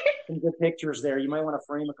good pictures there. You might want to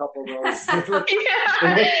frame a couple of those. They look pretty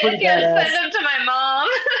badass. Send them to my mom.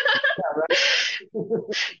 Yeah,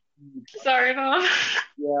 right? Sorry, Mom.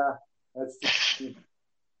 Yeah, that's just...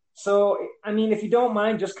 So, I mean, if you don't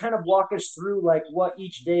mind, just kind of walk us through like what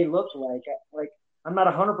each day looked like. Like, I'm not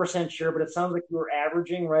 100% sure, but it sounds like you were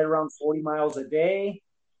averaging right around 40 miles a day.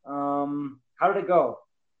 How did it go?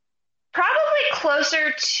 Probably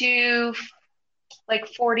closer to like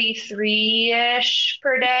 43-ish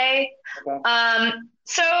per day. Okay.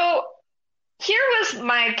 So here was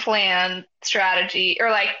my plan strategy,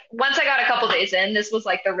 or like once I got a couple days in, this was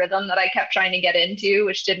like the rhythm that I kept trying to get into,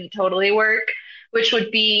 which didn't totally work, which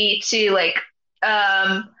would be to like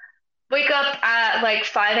wake up at like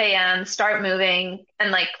 5 a.m., start moving,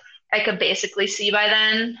 and like I could basically see by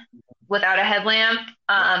then without a headlamp.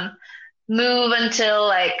 Move until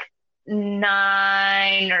like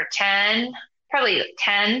 9 or 10, probably like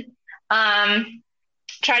 10.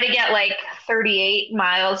 Try to get like 38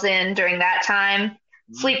 miles in during that time,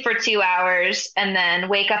 sleep for 2 hours, and then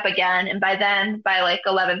wake up again. And by then, by like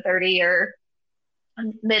 11:30 or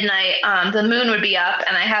midnight, the moon would be up,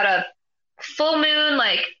 and I had a full moon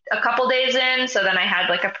like a couple days in. So then I had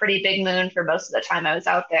like a pretty big moon for most of the time I was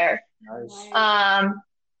out there. Nice.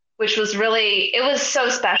 Which was really, it was so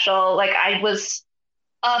special. Like I was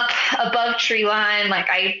up above tree line, like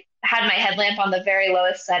I had my headlamp on the very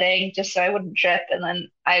lowest setting just so I wouldn't trip. And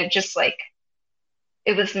then I just like,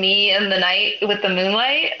 it was me in the night with the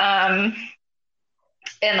moonlight. And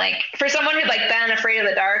like for someone who'd like been afraid of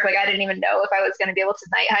the dark, like I didn't even know if I was going to be able to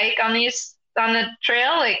night hike on the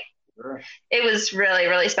trail. Like Sure. it was really,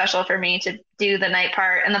 really special for me to do the night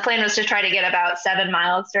part. And the plan was to try to get about 7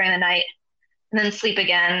 miles during the night and then sleep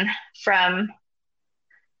again from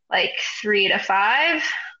like 3 to 5. Okay.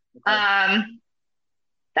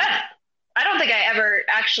 That I don't think I ever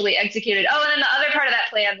actually executed. Oh, and then the other part of that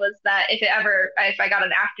plan was that if I got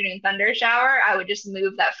an afternoon thunder shower, I would just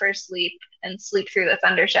move that first sleep and sleep through the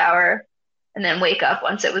thunder shower and then wake up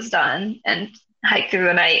once it was done and hike through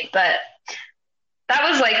the night. But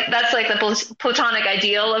that's like the platonic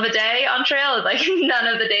ideal of a day on trail. Like none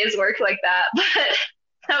of the days work like that, but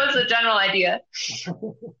that was the general idea.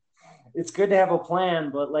 It's good to have a plan,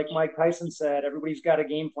 but like Mike Tyson said, everybody's got a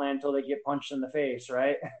game plan until they get punched in the face,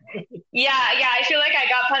 right? Yeah. I feel like I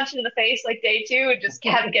got punched in the face like day 2 and just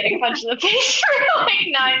kept getting punched in the face for like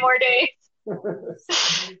 9 more days.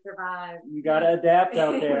 Survive. You got to adapt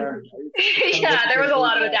out there. Yeah, there was a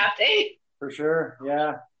lot of adapting. For sure.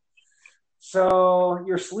 Yeah. So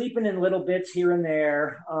you're sleeping in little bits here and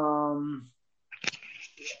there.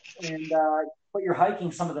 But you're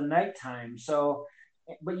hiking some of the nighttime. So,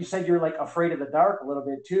 but you said you're like afraid of the dark a little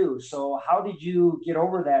bit too. So how did you get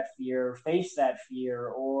over that fear, face that fear?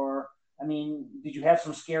 Or, I mean, did you have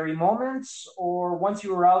some scary moments, or once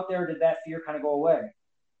you were out there, did that fear kind of go away?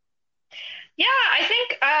 Yeah, I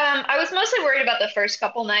think I was mostly worried about the first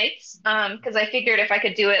couple nights because I figured if I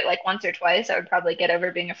could do it like once or twice, I would probably get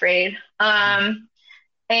over being afraid. And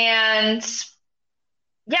yeah,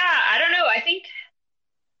 I don't know. I think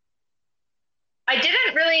I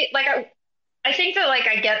didn't really like I think that like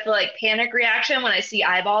I get the like panic reaction when I see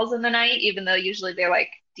eyeballs in the night, even though usually they're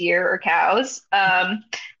like deer or cows. And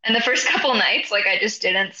the first couple nights, like I just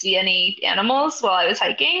didn't see any animals while I was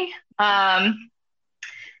hiking.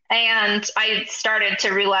 And I started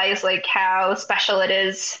to realize like how special it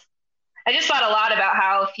is. I just thought a lot about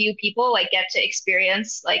how few people like get to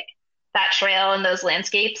experience like that trail and those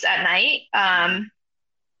landscapes at night.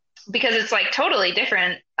 Because it's like totally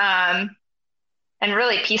different. And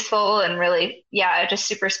really peaceful and really, yeah, just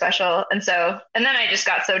super special. And then I just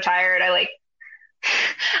got so tired. I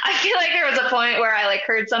feel like there was a point where I like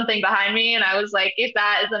heard something behind me and I was like, if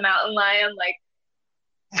that is a mountain lion, like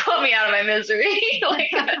put me out of my misery.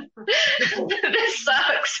 Like this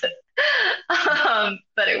sucks.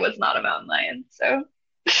 But it was not a mountain lion. So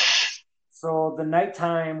the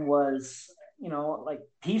nighttime was, like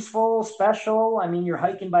peaceful, special. I mean, you're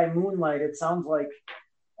hiking by moonlight. It sounds like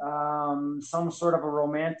some sort of a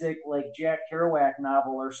romantic, like Jack Kerouac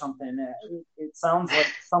novel or something. It sounds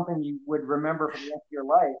like something you would remember for the rest of your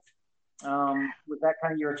life. Was that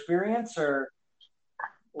kind of your experience, or?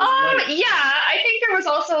 Yeah, I think there was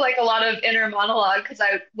also like a lot of inner monologue because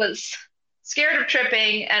I was scared of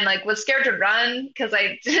tripping and like was scared to run because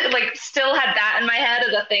I like still had that in my head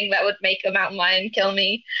as a thing that would make a mountain lion kill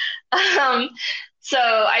me. So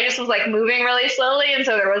I just was like moving really slowly. And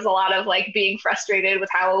so there was a lot of like being frustrated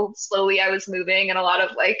with how slowly I was moving and a lot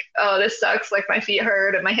of like, oh, this sucks. Like my feet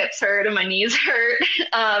hurt and my hips hurt and my knees hurt.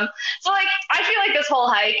 So like, I feel like this whole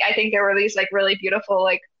hike, I think there were these like really beautiful,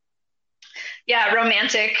 like, yeah,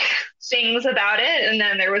 romantic things about it. And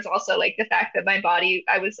then there was also like the fact that my body,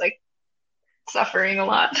 I was like suffering a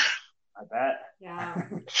lot. I bet. Yeah.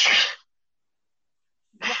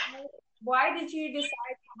 Why did you decide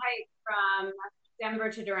to hike from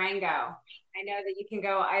Denver to Durango? I know that you can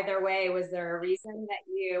go either way. Was there a reason that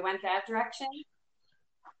you went that direction?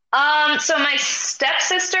 So my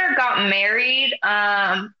stepsister got married,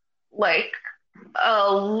 like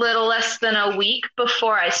a little less than a week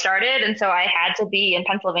before I started, and so I had to be in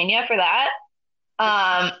Pennsylvania for that.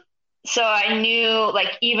 Um, so I knew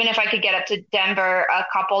like even if I could get up to Denver a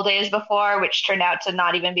couple days before, which turned out to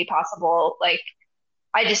not even be possible, like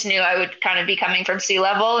I just knew I would kind of be coming from sea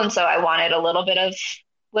level, and so I wanted a little bit of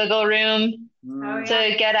wiggle room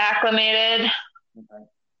to get acclimated. Okay.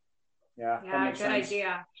 Yeah, that Yeah, makes good sense.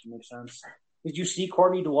 idea. That makes sense. Did you see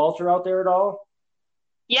Courtney Dauwalter out there at all?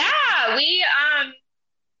 Yeah, we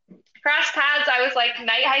crossed paths. I was like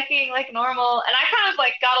night hiking like normal, and I kind of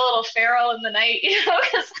like got a little feral in the night,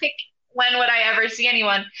 because like when would I ever see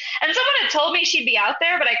anyone? And someone had told me she'd be out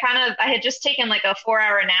there, but I had just taken like a 4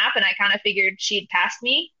 hour nap, and I kind of figured she'd passed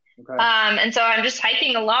me. Okay. And so I'm just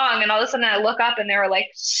hiking along, and all of a sudden I look up, and there were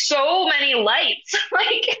like so many lights,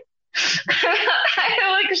 like.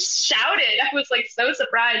 I like shouted. I was like so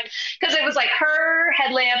surprised because it was like her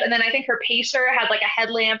headlamp, and then I think her pacer had like a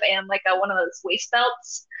headlamp and like one of those waist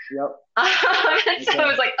belts. Yep. And so I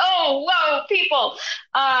was like, oh, whoa, people.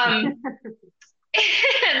 And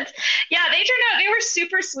yeah, they were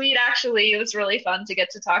super sweet, actually. It was really fun to get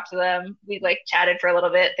to talk to them. We like chatted for a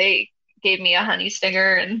little bit. They gave me a honey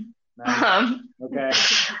stinger, and Nice. Okay.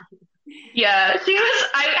 yeah,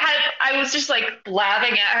 I was just like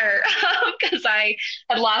blabbing at her because I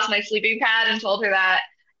had lost my sleeping pad and told her that.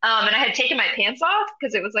 And I had taken my pants off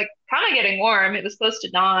because it was like kind of getting warm. It was close to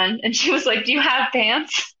dawn. And she was like, "Do you have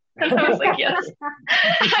pants?" And I was like, "Yes,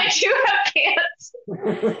 I do have pants."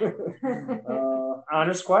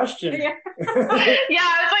 Honest question. Yeah,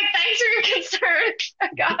 I was like, "Thanks for your concern."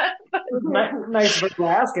 God. Nice of her to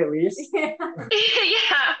ask, at least.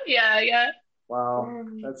 Yeah. Wow,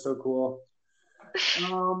 that's so cool.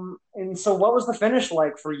 And so what was the finish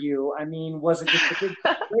like for you? I mean, was it just a big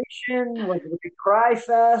celebration? Was it a big cry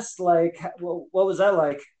fest? Like, what was that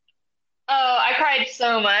like? Oh, I cried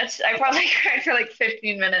so much. I probably cried for like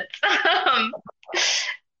 15 minutes.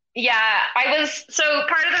 Yeah, so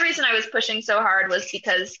part of the reason I was pushing so hard was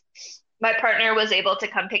because my partner was able to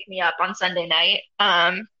come pick me up on Sunday night.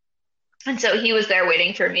 And so he was there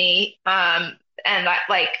waiting for me. And I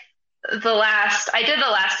did the last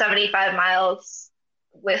 75 miles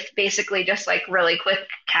with basically just like really quick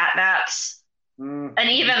cat naps. And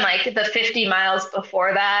even like the 50 miles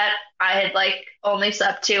before that, I had like only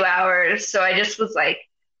slept 2 hours. So I just was like,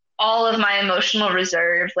 all of my emotional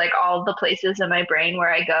reserves, like all the places in my brain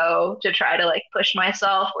where I go to try to like push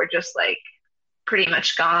myself were just like pretty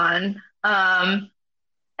much gone. And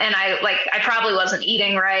I probably wasn't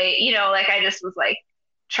eating right, like I just was like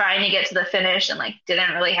trying to get to the finish and like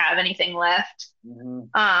didn't really have anything left.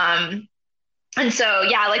 And so,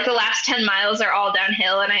 yeah, like the last 10 miles are all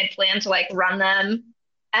downhill, and I had planned to like run them.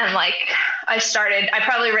 And like I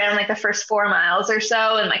probably ran like the first 4 miles or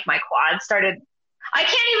so, and like my quad started, I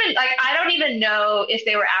don't even know if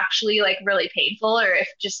they were actually like really painful or if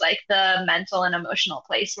just like the mental and emotional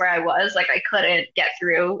place where I was, like I couldn't get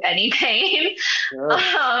through any pain. Sure.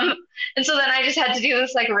 And so then I just had to do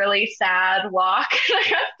this like really sad walk the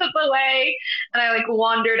rest of the way. And I like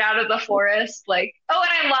wandered out of the forest, like, oh,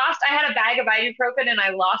 and I had a bag of ibuprofen and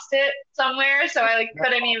I lost it somewhere. So I like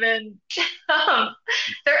couldn't even, and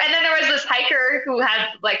then there was this hiker who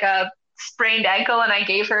had like a sprained ankle, and I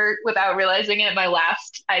gave her, without realizing it, my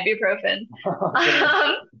last ibuprofen.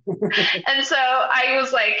 And so I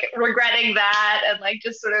was like regretting that, and like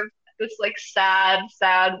just sort of this like sad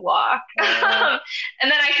walk. And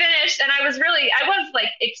then I finished, and I was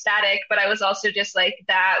like ecstatic, but I was also just like,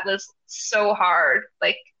 that was so hard.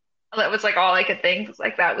 Like that was like all I could think was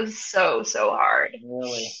like, that was so hard.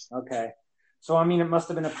 Really? Okay. So, I mean, it must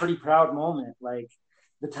have been a pretty proud moment. Like,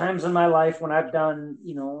 the times in my life when I've done,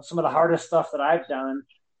 some of the hardest stuff that I've done,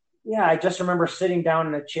 yeah, I just remember sitting down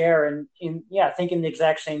in a chair and thinking the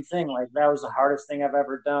exact same thing. Like, that was the hardest thing I've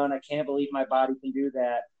ever done. I can't believe my body can do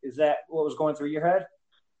that. Is that what was going through your head?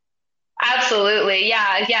 Absolutely.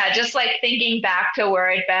 Yeah. Just like thinking back to where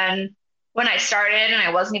I'd been when I started, and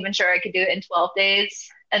I wasn't even sure I could do it in 12 days.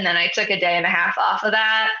 And then I took a day and a half off of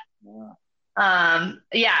that. Yeah.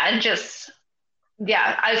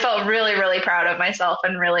 I felt really, really proud of myself,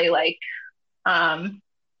 and really like,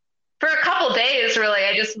 for a couple days, really,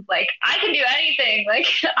 I just was like, I can do anything. Like,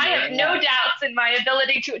 I have no doubts in my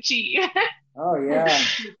ability to achieve. Oh yeah.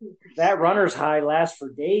 That runner's high lasts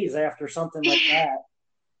for days after something like that.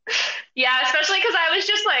 Yeah, especially because I was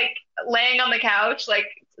just like laying on the couch, like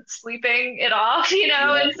sleeping it off,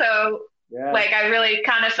 and so like I really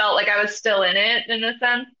kind of felt like I was still in it in a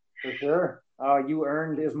sense. For sure. You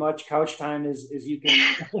earned as much couch time as you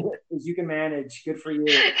can as you can manage. Good for you.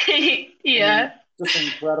 Yeah. Just an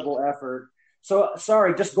incredible effort. So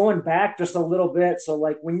sorry, just going back just a little bit. So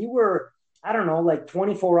like when you were I don't know, like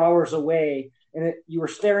 24 hours away, and you were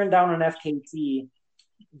staring down an FKT.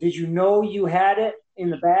 Did you know you had it in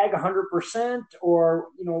the bag 100%, or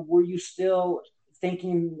were you still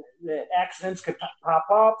thinking that accidents could pop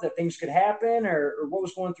up, that things could happen, or what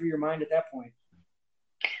was going through your mind at that point?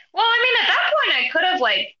 Well, I mean, at that point, I could have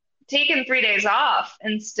like taken 3 days off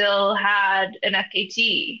and still had an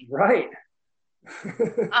FKT. Right. So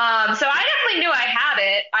I definitely knew I had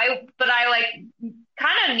it. But I like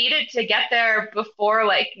kind of needed to get there before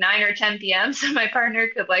like 9 or 10 p.m. so my partner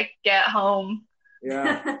could like get home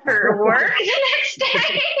for work the next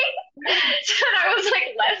day. So I was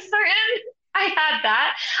like less certain I had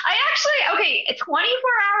that. I actually, okay, 24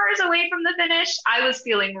 hours away from the finish, I was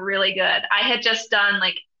feeling really good. I had just done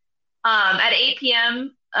like at 8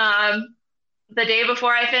 p.m. The day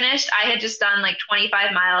before I finished, I had just done like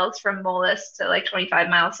 25 miles from Molis to like 25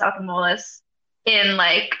 miles south of Molis in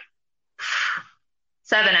like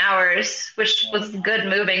 7 hours, which was good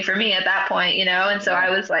moving for me at that point, And so I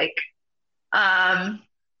was like,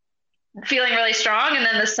 feeling really strong. And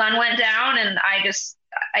then the sun went down and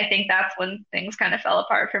I think that's when things kind of fell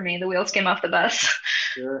apart for me. The wheels came off the bus.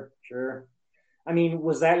 Sure. I mean,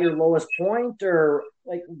 was that your lowest point, or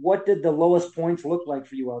like what did the lowest points look like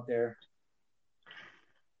for you out there?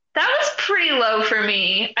 That was pretty low for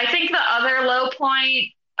me. I think the other low point,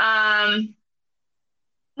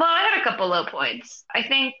 well, I had a couple low points. I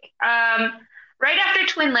think right after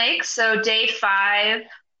Twin Lakes, so day 5,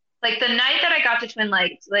 like the night that I got to Twin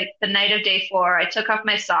Lakes, like the night of day 4, I took off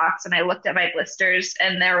my socks and I looked at my blisters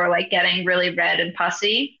and they were like getting really red and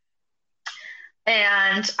pussy.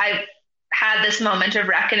 And I had this moment of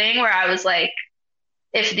reckoning where I was like,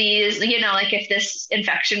 if these, like if this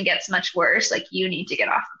infection gets much worse, like you need to get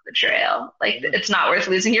off of the trail. Like it's not worth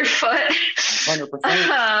losing your foot.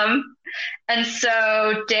 100%. And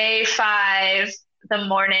so day 5, the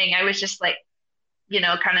morning, I was just like,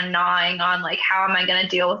 kind of gnawing on like, how am I going to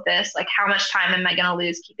deal with this? Like, how much time am I going to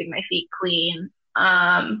lose keeping my feet clean?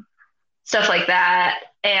 Stuff like that.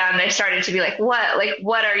 And I started to be like,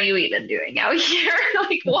 what are you even doing out here?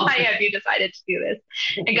 Like, why have you decided to do this?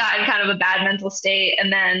 I got in kind of a bad mental state.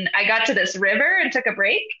 And then I got to this river and took a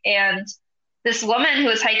break. And this woman who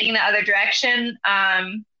was hiking the other direction,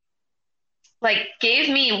 like gave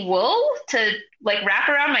me wool to like wrap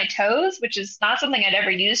around my toes, which is not something I'd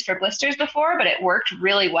ever used for blisters before, but it worked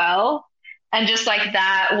really well. And just like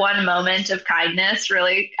that one moment of kindness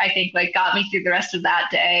really, I think like got me through the rest of that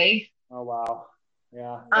day. Oh, wow.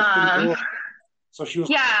 Yeah. Cool. So she was.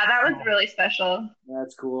 Yeah, that was really special.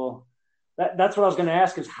 That's cool. That's what I was going to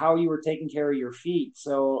ask, is how you were taking care of your feet.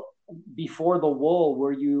 So before the wool,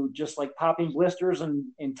 were you just like popping blisters and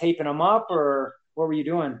taping them up, or what were you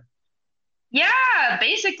doing? Yeah,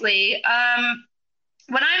 basically.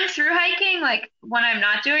 When I'm through hiking, like when I'm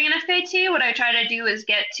not doing an FKT, what I try to do is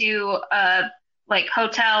get to a like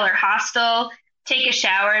hotel or hostel, take a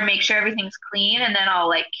shower and make sure everything's clean. And then I'll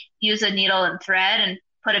like use a needle and thread and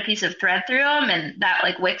put a piece of thread through them. And that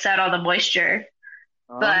like wicks out all the moisture.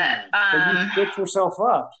 But so you stitch yourself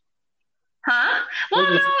up. Huh? Well, no,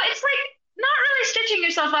 it's like not really stitching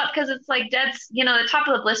yourself up because it's like dead, the top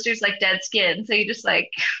of the blister is like dead skin. So you just like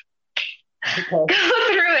go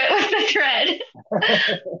through it with the thread.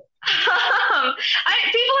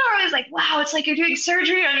 People are always like, wow, it's like you're doing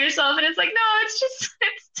surgery on yourself. And it's like, no,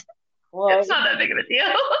 it's not that big of a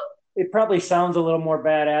deal. It probably sounds a little more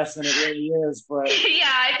badass than it really is, but yeah,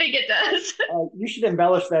 I think it does. You should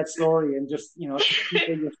embellish that story and just, you're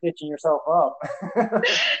stitching yourself up.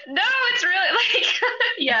 No, it's really like,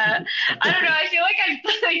 yeah, I don't know. I feel like I've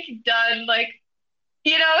like done like,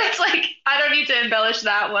 it's like, I don't need to embellish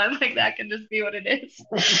that one. Like that can just be what it is.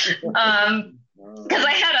 Because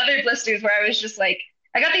I had other blisters where I was just like,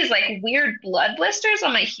 I got these like weird blood blisters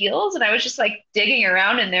on my heels, and I was just like digging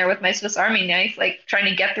around in there with my Swiss Army knife, like trying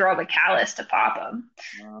to get through all the callus to pop them.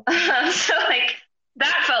 Wow. So like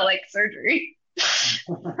that felt like surgery.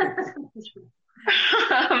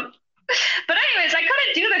 But anyways, I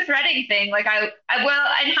couldn't do the threading thing. Like I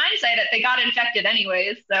well, in hindsight, they got infected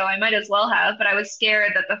anyways, so I might as well have. But I was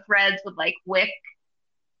scared that the threads would like wick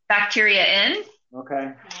bacteria in.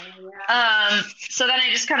 Okay. So then I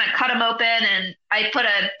just kind of cut them open and I put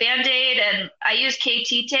a Band-Aid and I use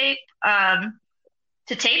KT tape, to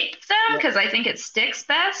tape them because I think it sticks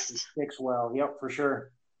best. It sticks well. Yep, for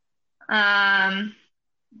sure. But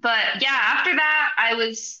yeah, after that I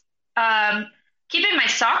was, keeping my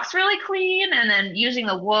socks really clean and then using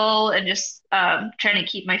the wool and just, trying to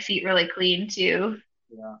keep my feet really clean too.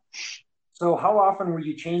 Yeah. So how often were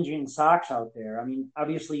you changing socks out there? I mean,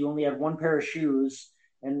 obviously you only had one pair of shoes.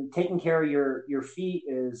 And taking care of your feet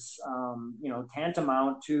is,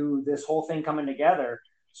 tantamount to this whole thing coming together.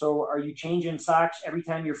 So are you changing socks every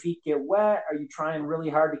time your feet get wet? Are you trying really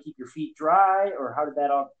hard to keep your feet dry, or how did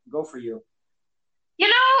that all go for you?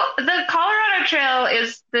 The Colorado Trail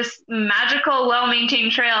is this magical,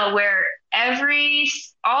 well-maintained trail where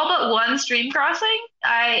all but one stream crossing,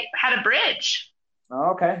 I had a bridge.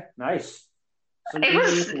 Oh, okay, nice. So it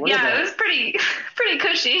was pretty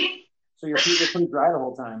cushy. So your feet were pretty dry the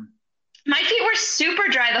whole time. My feet were super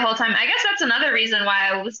dry the whole time. I guess that's another reason why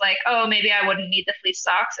I was like, oh, maybe I wouldn't need the fleece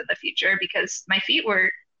socks in the future, because my feet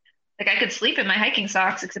were like, I could sleep in my hiking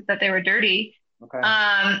socks, except that they were dirty. Okay.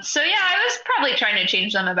 So yeah, I was probably trying to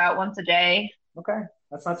change them about once a day. Okay.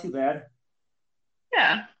 That's not too bad.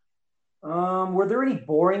 Yeah. Were there any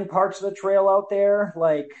boring parts of the trail out there?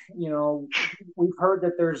 Like, we've heard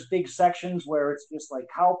that there's big sections where it's just like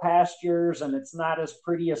cow pastures and it's not as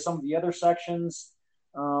pretty as some of the other sections.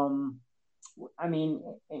 I mean,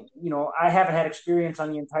 I haven't had experience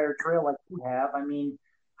on the entire trail like you have. I mean,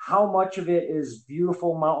 how much of it is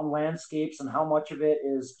beautiful mountain landscapes and how much of it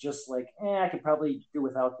is just like, I could probably do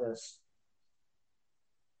without this?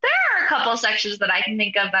 There are a couple sections that I can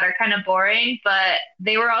think of that are kind of boring, but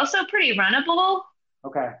they were also pretty runnable.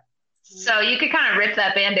 Okay. So you could kind of rip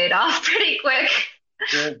that Band-Aid off pretty quick.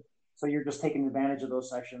 Good. So you're just taking advantage of those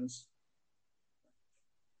sections.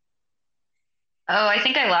 Oh, I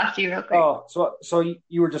think I lost you real quick. Oh, so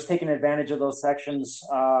you were just taking advantage of those sections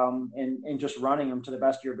and just running them to the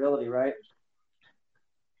best of your ability, right?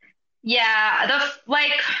 Yeah,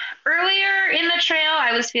 earlier in the trail,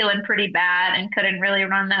 I was feeling pretty bad and couldn't really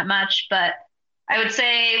run that much. But I would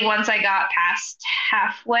say once I got past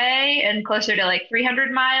halfway and closer to like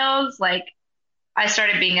 300 miles, like I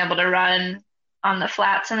started being able to run on the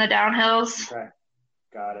flats and the downhills. Okay,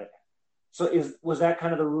 got it. So was that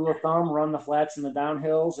kind of the rule of thumb, run the flats and the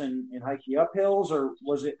downhills and hike the uphills, or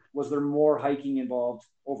was there more hiking involved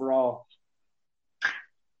overall?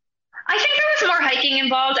 I think there was more hiking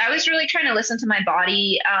involved. I was really trying to listen to my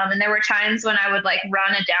body. And there were times when I would like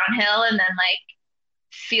run a downhill and then like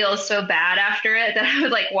feel so bad after it that I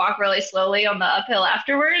would like walk really slowly on the uphill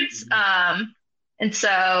afterwards. And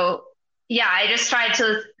so, yeah, I just tried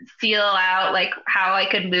to feel out like how I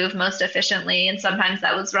could move most efficiently. And sometimes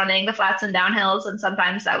that was running the flats and downhills. And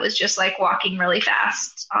sometimes that was just like walking really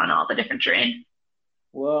fast on all the different terrain.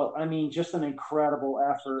 Well, I mean, just an incredible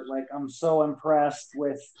effort. Like, I'm so impressed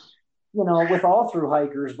with all through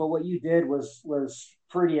hikers, but what you did was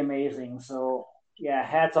pretty amazing. So yeah,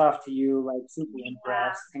 hats off to you. Like, super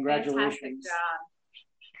impressed. Congratulations.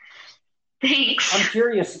 Thanks. I'm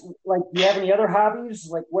curious, like, do you have any other hobbies?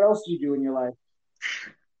 Like, what else do you do in your life?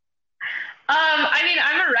 I mean,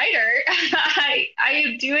 I'm a writer. I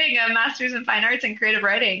am doing a master's in fine arts and creative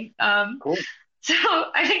writing. Cool. So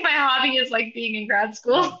I think my hobby is like being in grad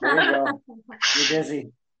school. There you go. You're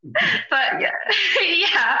busy. But yeah, I mean,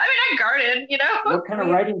 I garden, What kind of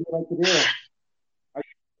writing do you like to do?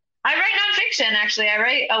 I write nonfiction, actually. I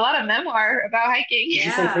write a lot of memoir about hiking. Did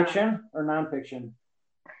you say fiction or nonfiction?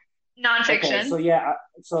 Nonfiction. Okay,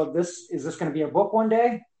 so is this going to be a book one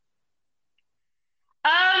day?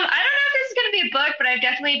 I don't know if this is going to be a book, but I've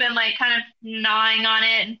definitely been like kind of gnawing on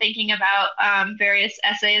it and thinking about various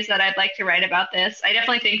essays that I'd like to write about this. I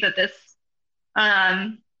definitely think that this,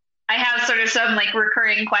 I have sort of some like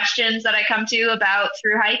recurring questions that I come to about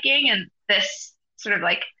through hiking, and this sort of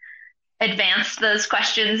like advanced those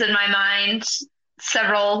questions in my mind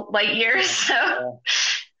several light years. So,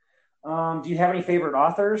 do you have any favorite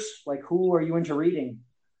authors? Like, who are you into reading?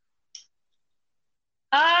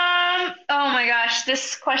 Oh my gosh,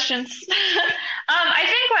 this question's I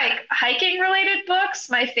think like hiking related books.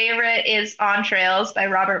 My favorite is On Trails by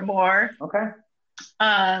Robert Moore. Okay.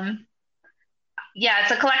 Yeah,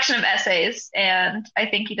 it's a collection of essays, and I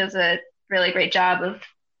think he does a really great job of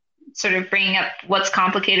sort of bringing up what's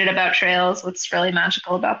complicated about trails, what's really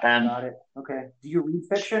magical about them. Got it. Okay. Do you read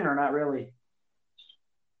fiction or not really?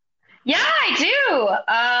 Yeah, I do.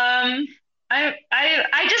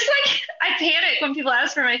 I just like, I panic when people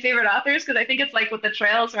ask for my favorite authors, because I think it's like with the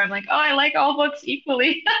trails where I'm like, oh, I like all books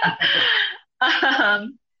equally.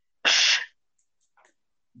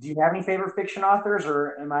 Do you have any favorite fiction authors,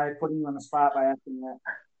 or am I putting you on the spot by asking that?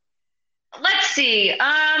 Let's see.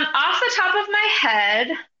 Off the top of my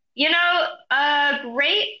head, a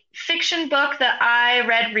great fiction book that I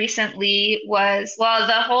read recently was,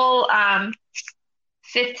 the whole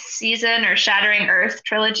fifth season or Shattering Earth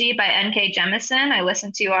trilogy by N.K. Jemisin. I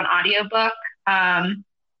listened to on audiobook. Not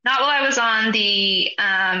while I was on the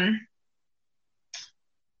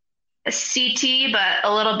CT, but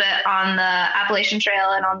a little bit on the Appalachian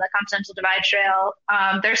Trail and on the Continental Divide Trail.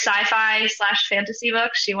 They're sci-fi slash fantasy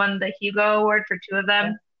books. She won the Hugo Award for two of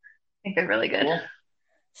them. I think they're really good. Cool.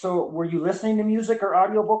 So were you listening to music or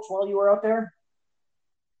audiobooks while you were out there?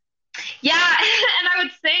 Yeah, and I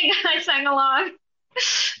would sing. I sang along.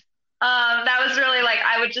 That was really like,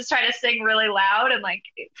 I would just try to sing really loud and like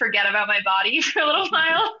forget about my body for a little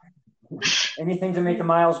while. Anything to make the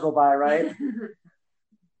miles go by, right?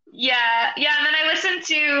 Yeah. And then I listened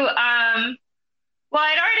to, well,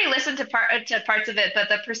 I'd already listened to parts of it, but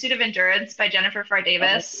The Pursuit of Endurance by Jennifer Farr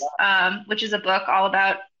Davis, which is a book all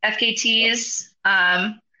about FKTs.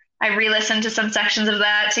 I re-listened to some sections of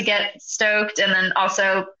that to get stoked, and then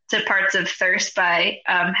also to parts of Thirst by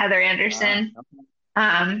Heather Anderson,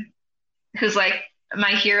 who's like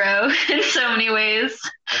my hero in so many ways.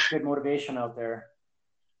 That's good motivation out there.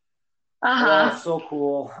 Well, so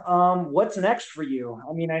cool. What's next for you?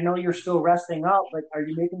 I mean, I know you're still resting up, but are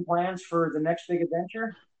you making plans for the next big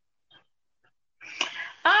adventure?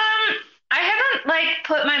 I haven't like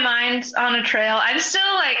put my mind on a trail. I'm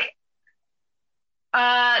still like,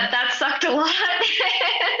 that sucked a lot.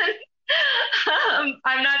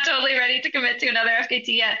 I'm not totally ready to commit to another FKT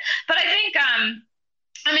yet, but I think,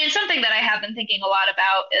 I mean, something that I have been thinking a lot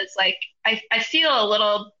about is like, I feel a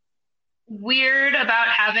little weird about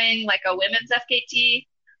having like a women's FKT.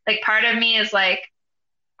 Like part of me is like,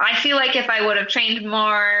 I feel like if I would have trained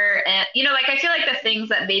more and, you know, like I feel like the things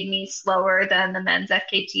that made me slower than the men's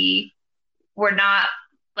FKT were not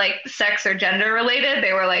like sex or gender related.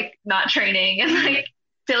 They were like not training and like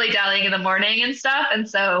dilly-dallying in the morning and stuff. And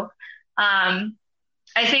so I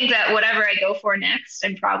think that whatever I go for next,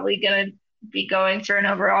 I'm probably going to be going for an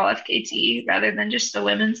overall FKT rather than just a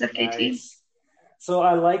women's FKT. Nice. So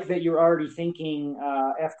I like that you're already thinking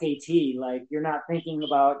FKT. Like you're not thinking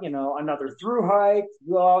about, you know, another through hike,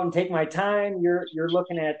 go out and take my time. You're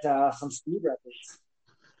looking at some speed records.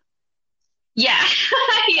 Yeah.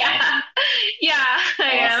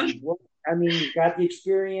 I am. Well, I mean, you've got the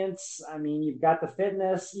experience. I mean, you've got the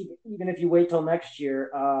fitness. Even if you wait till next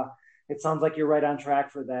year, it sounds like you're right on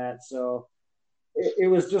track for that. So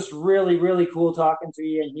it was just really, really cool talking to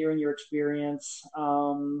you and hearing your experience.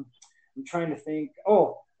 I'm trying to think.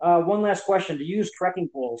 One last question. Do you use trekking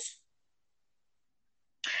poles?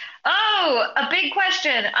 Oh, a big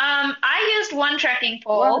question. I used one trekking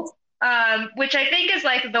pole, which I think is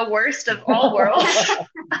like the worst of all worlds.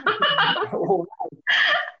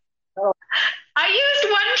 I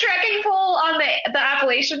used one trekking pole on the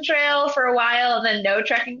Appalachian Trail for a while and then no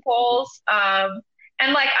trekking poles.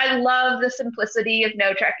 And like, I love the simplicity of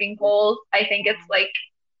no trekking poles. I think it's like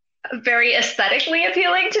very aesthetically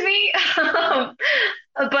appealing to me. But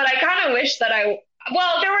I kind of wish that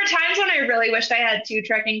there were times when I really wished I had two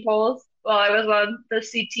trekking poles while I was on the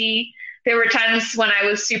CT. There were times when I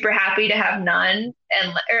was super happy to have none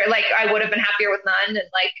or like I would have been happier with none. And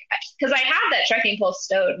like, cause I had that trekking pole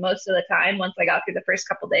stowed most of the time once I got through the first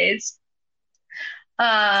couple days. So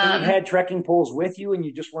you had trekking poles with you and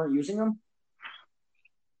you just weren't using them?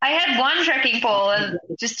 I had one trekking pole and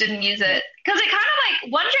just didn't use it because it kind of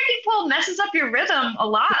like one trekking pole messes up your rhythm a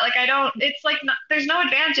lot. Like it's like there's no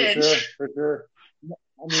advantage. For sure.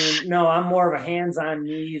 I mean, no, I'm more of a hands on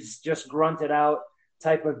knees, just grunted out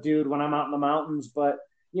type of dude when I'm out in the mountains. But,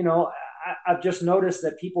 you know, I've just noticed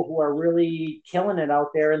that people who are really killing it out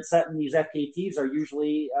there and setting these FKTs are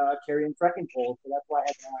usually carrying trekking poles. So that's why I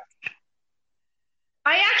had to ask.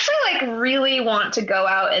 I actually like really want to go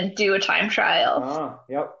out and do a time trial.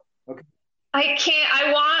 Yep. Okay.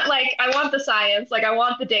 I want the science. Like I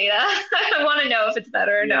want the data. I want to know if it's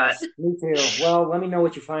better or not. Me too. Well, let me know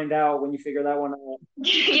what you find out when you figure that one out.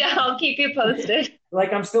 Yeah, I'll keep you posted.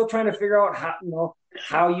 Like I'm still trying to figure out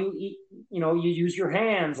how you eat, you use your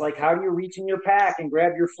hands. Like how do you reach in your pack and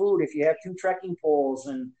grab your food if you have two trekking poles?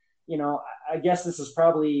 And, I guess this is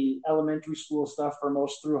probably elementary school stuff for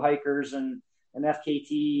most through hikers and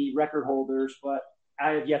FKT record holders, but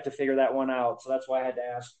I have yet to figure that one out. So that's why I had to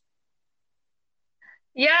ask.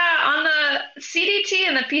 Yeah, on the CDT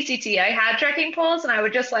and the PCT, I had trekking poles and I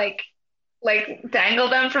would just like dangle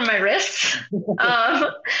them from my wrists. But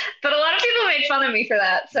a lot of people made fun of me for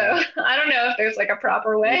that. So I don't know if there's like a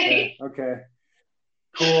proper way. Okay.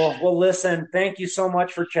 Cool. Well, listen, thank you so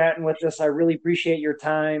much for chatting with us. I really appreciate your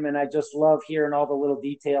time. And I just love hearing all the little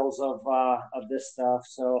details of this stuff.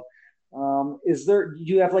 So, do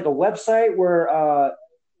you have like a website where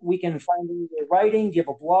we can find your writing? Do you have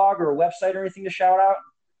a blog or a website or anything to shout out?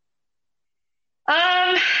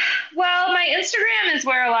 Well, my Instagram is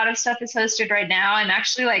where a lot of stuff is hosted right now. I'm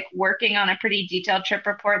actually like working on a pretty detailed trip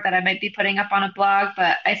report that I might be putting up on a blog,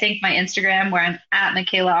 but I think my Instagram, where I'm at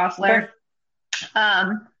Michaela Osler,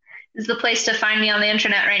 is the place to find me on the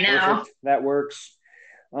internet right now. Perfect. That works.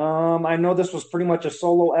 I know this was pretty much a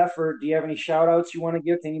solo effort. Do you have any shout outs you want to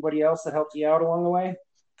give to anybody else that helped you out along the way?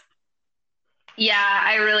 Yeah,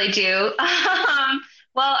 I really do.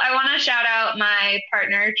 Well, I want to shout out my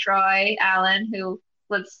partner, Troy Allen, who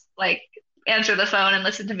was like answer the phone and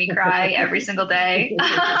listen to me cry every single day.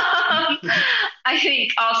 I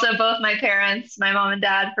think also both my parents, my mom and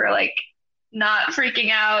dad, for like not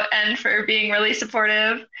freaking out and for being really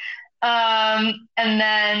supportive. And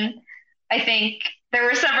then I think there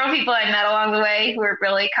were several people I met along the way who were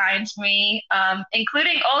really kind to me,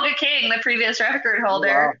 including Olga King, the previous record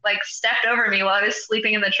holder, wow. like stepped over me while I was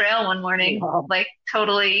sleeping in the trail one morning, wow. like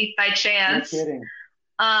totally by chance. No kidding.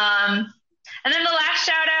 And then the last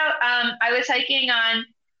shout out, I was hiking on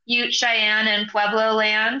Ute, Cheyenne, and Pueblo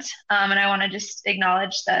land, and I want to just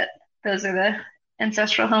acknowledge that those are the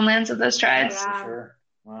ancestral homelands of those tribes. For sure.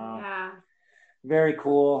 Wow. Yeah. Very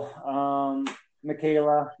cool.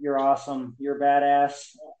 Michaela, you're awesome. You're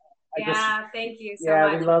badass. Thank you so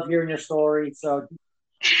much. We love hearing your story. So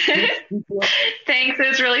Thanks. It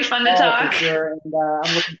was really fun to talk. For sure. And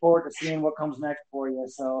I'm looking forward to seeing what comes next for you.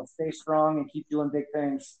 So stay strong and keep doing big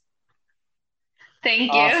things.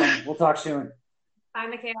 Thank you. Awesome. We'll talk soon. Bye,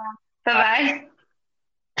 Michaela. Bye-bye.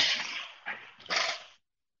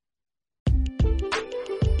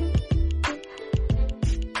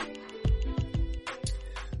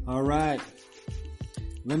 All right.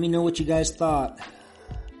 Let me know what you guys thought.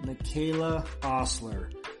 Michaela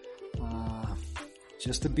Osler.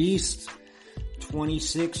 Just a beast.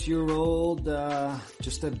 26-year-old,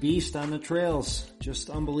 just a beast on the trails. Just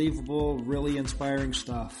unbelievable, really inspiring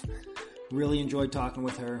stuff. Really enjoyed talking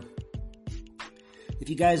with her. If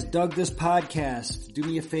you guys dug this podcast, do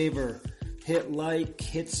me a favor. Hit like,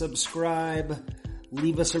 hit subscribe,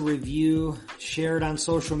 leave us a review, share it on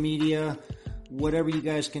social media. Whatever you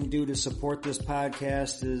guys can do to support this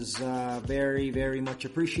podcast is very, very much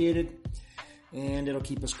appreciated, and it'll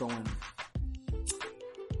keep us going.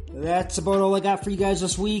 That's about all I got for you guys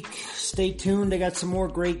this week. Stay tuned. I got some more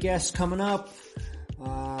great guests coming up.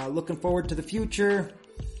 Looking forward to the future.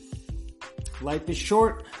 Life is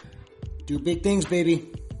short. Do big things,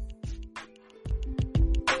 baby.